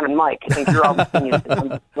you, John, and Mike. I think you're all opinions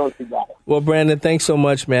goes together. Well, Brandon, thanks so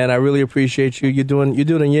much, man. I really appreciate you. You're doing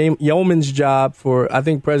a yeoman's job for, I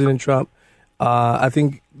think, President Trump. I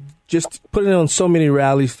think just putting on so many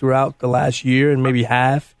rallies throughout the last year and maybe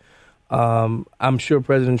half. I'm sure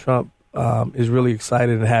President Trump is really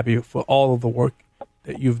excited and happy for all of the work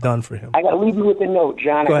that you've done for him. I got to leave you with a note,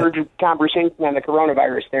 John. I heard your conversation on the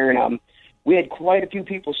coronavirus there, and we had quite a few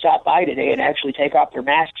people stop by today and actually take off their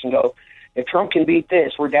masks and go, if Trump can beat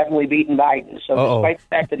this, we're definitely beating Biden. So despite the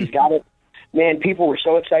fact that he's got it, man, people were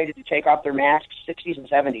so excited to take off their masks, 60s and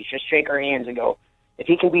 70s, just shake our hands and go, if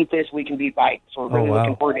he can beat this, we can beat Biden. So we're really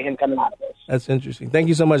looking forward to him coming out of this. That's interesting. Thank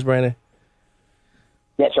you so much, Brandon.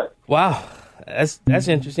 Yes, sir. Wow. That's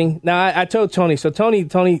interesting. Now, I told Tony. So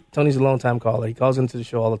Tony's a long-time caller. He calls into the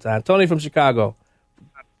show all the time. Tony from Chicago.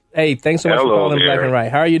 Hey, thanks so much for calling Black and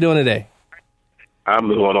Right. How are you doing today? I'm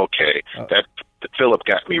doing okay. That Philip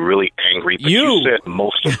got me really angry. But you said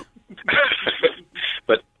most of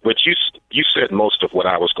but you said most of what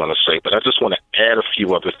I was going to say. But I just want to add a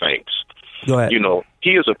few other things. Go ahead.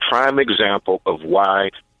 He is a prime example of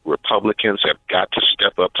why Republicans have got to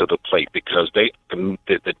step up to the plate, because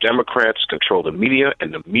the Democrats control the media,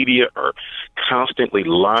 and the media are constantly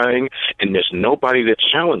lying, and there's nobody to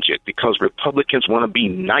challenge it because Republicans want to be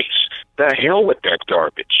nice. The hell with that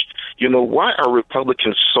garbage. Why are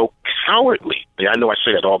Republicans so cowardly? I know I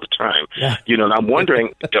say that all the time. Yeah. And I'm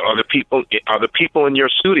wondering, are the people in your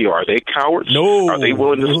studio, are they cowards? No. Are they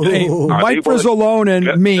willing to Hey, Mike Frizzalone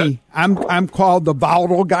and me, I'm called the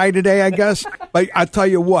volatile guy today, I guess. But I tell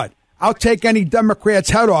you what, I'll take any Democrat's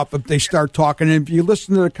head off if they start talking. And if you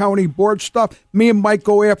listen to the county board stuff, me and Mike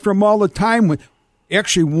go after them all the time.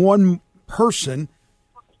 Actually, one person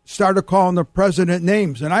started calling the president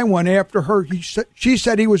names, and I went after her. She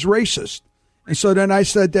said he was racist. And so then I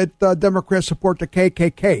said that Democrats support the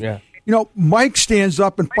KKK. Yeah. Mike stands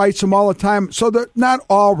up and fights them all the time. So they're not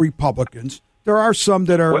all Republicans, There are some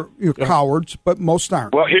that are cowards, but most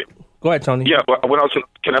aren't. Well, here, go ahead, Tony. Yeah, well,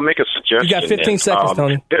 can I make a suggestion? You got 15 seconds,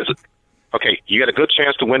 Tony. Okay, you got a good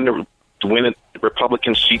chance to win the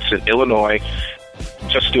Republican seats in Illinois.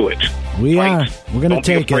 Just do it. We are. We're going to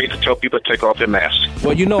take it. Don't be afraid to tell people to take off their masks.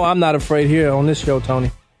 Well, I'm not afraid here on this show,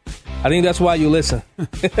 Tony. I think that's why you listen.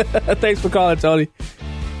 Thanks for calling, Tony.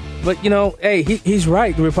 But hey, he's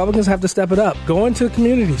right. The Republicans have to step it up. Go into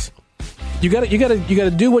communities. You got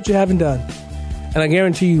to do what you haven't done. And I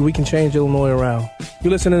guarantee you, we can change Illinois around.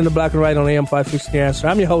 You're listening to Black and White on AM 560 The Answer.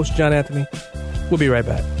 I'm your host, John Anthony. We'll be right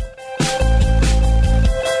back.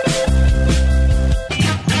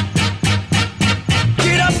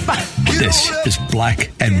 This is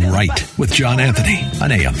Black and Right with John Anthony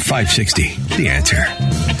on AM 560 The Answer.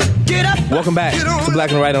 Welcome back to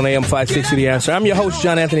Black and White on AM 560 The Answer. I'm your host,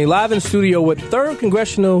 John Anthony, live in studio with 3rd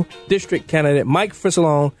Congressional District candidate Mike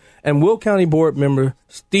Frizzalone and Will County Board member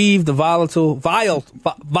Steve the Volatile Bailich.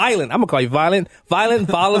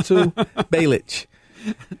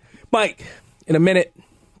 Mike, in a minute,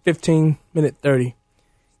 15, minute 30,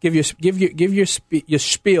 give your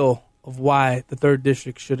spiel of why the 3rd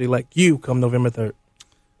District should elect you come November 3rd.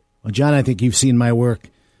 Well, John, I think you've seen my work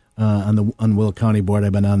on Will County Board.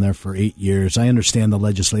 I've been on there for 8 years. I understand the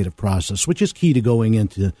legislative process, which is key to going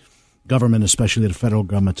into government, especially the federal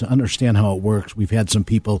government, to understand how it works. We've had some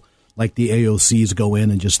people like the AOCs go in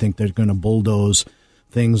and just think they're going to bulldoze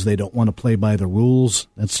things. They don't want to play by the rules.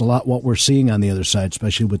 That's a lot what we're seeing on the other side,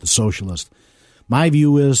 especially with the socialists. My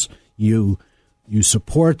view is you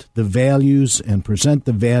support the values and present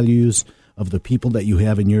the values of the people that you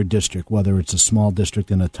have in your district, whether it's a small district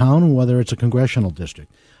in a town or whether it's a congressional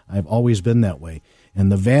district. I've always been that way.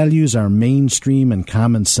 And the values are mainstream and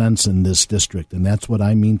common sense in this district, and that's what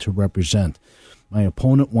I mean to represent. My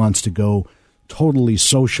opponent wants to go totally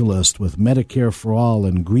socialist with Medicare for all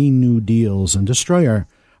and Green New Deals and destroy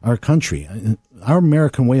our country. Our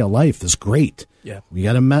American way of life is great. Yeah. We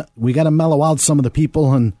got to mellow out some of the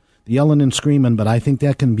people and the yelling and screaming, but I think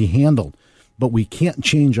that can be handled. But we can't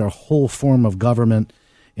change our whole form of government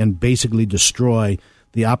and basically destroy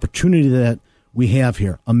the opportunity that we have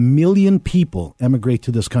here. 1 million people emigrate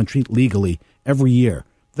to this country legally every year.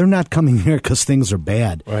 They're not coming here because things are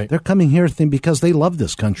bad. Right. They're coming here because they love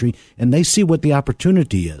this country and they see what the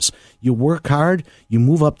opportunity is. You work hard, you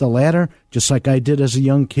move up the ladder, just like I did as a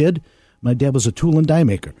young kid. My dad was a tool and die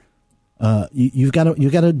maker. You got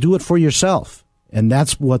to do it for yourself. And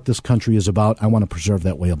that's what this country is about. I want to preserve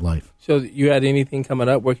that way of life. So you had anything coming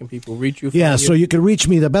up? Where can people reach you? Yeah, so you can reach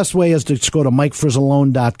me. The best way is to just go to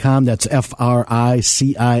MikeFrizzalone.com. That's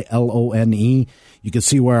FRICILONE. You can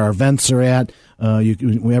see where our events are at.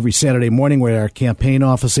 Every Saturday morning, we're at our campaign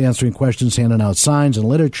office answering questions, handing out signs and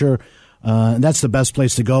literature. And that's the best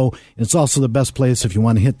place to go. And it's also the best place if you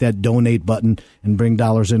want to hit that donate button and bring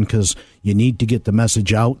dollars in because you need to get the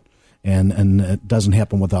message out. And it doesn't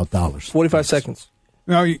happen without dollars. 45 seconds.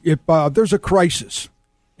 Now, if there's a crisis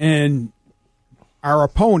and our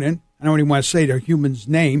opponent, I don't even want to say the human's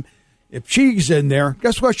name, if she's in there,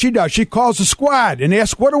 guess what she does? She calls the squad and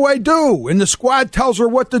asks, what do I do? And the squad tells her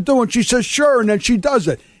what to do, and she says, sure, and then she does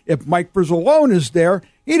it. If Mike Frizzalone is there,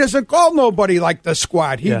 he doesn't call nobody like the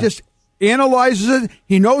squad. He just analyzes it.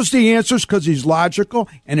 He knows the answers because he's logical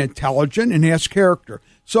and intelligent and has character.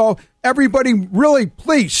 So everybody, really,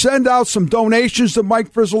 please send out some donations to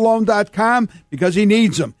MikeFrizzalone.com because he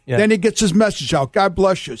needs them. Yeah. Then he gets his message out. God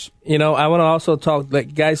bless you. I want to also talk,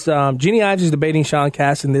 guys, Jeannie Ives is debating Sean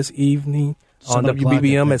Casten this evening on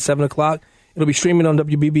WBBM at 7 o'clock. It'll be streaming on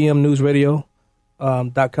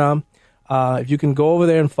WBBMNewsRadio.com. If you can go over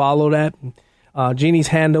there and follow that. Jeannie's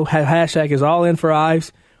handle, hashtag is all in for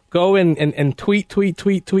Ives. Go and tweet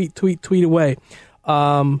away.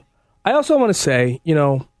 I also want to say,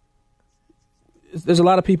 there's a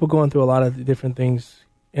lot of people going through a lot of different things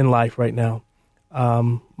in life right now.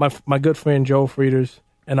 My good friend Joe Frieders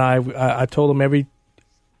and I told him every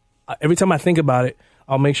time I think about it,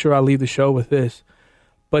 I'll make sure I leave the show with this.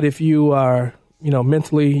 But if you are,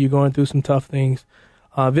 mentally you're going through some tough things,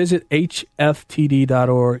 visit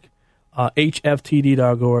hftd.org,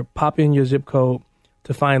 hftd.org. Pop in your zip code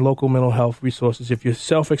to find local mental health resources. If your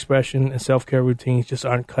self-expression and self-care routines just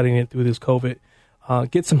aren't cutting it through this COVID,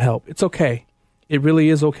 get some help. It's okay. It really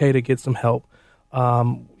is okay to get some help.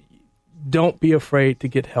 Don't be afraid to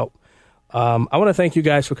get help. I want to thank you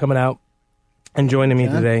guys for coming out and joining me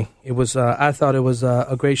today. It was, I thought it was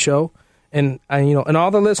a great show. And all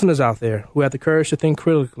the listeners out there who have the courage to think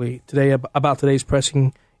critically today about today's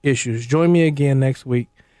pressing issues, join me again next week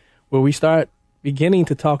where we start beginning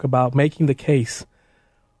to talk about making the case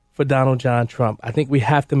for Donald John Trump. I think we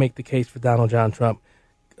have to make the case for Donald John Trump.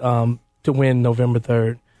 to win November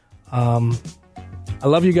 3rd. I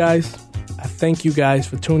love you guys. I thank you guys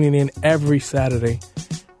for tuning in every Saturday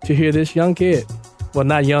to hear this young kid. Well,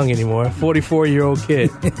 not young anymore, 44-year-old kid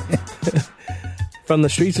from the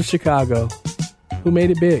streets of Chicago who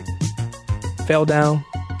made it big, fell down,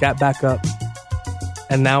 got back up,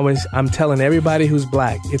 and now I'm telling everybody who's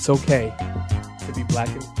black, it's okay to be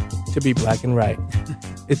black and right.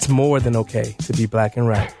 It's more than okay to be black and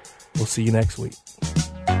right. We'll see you next week.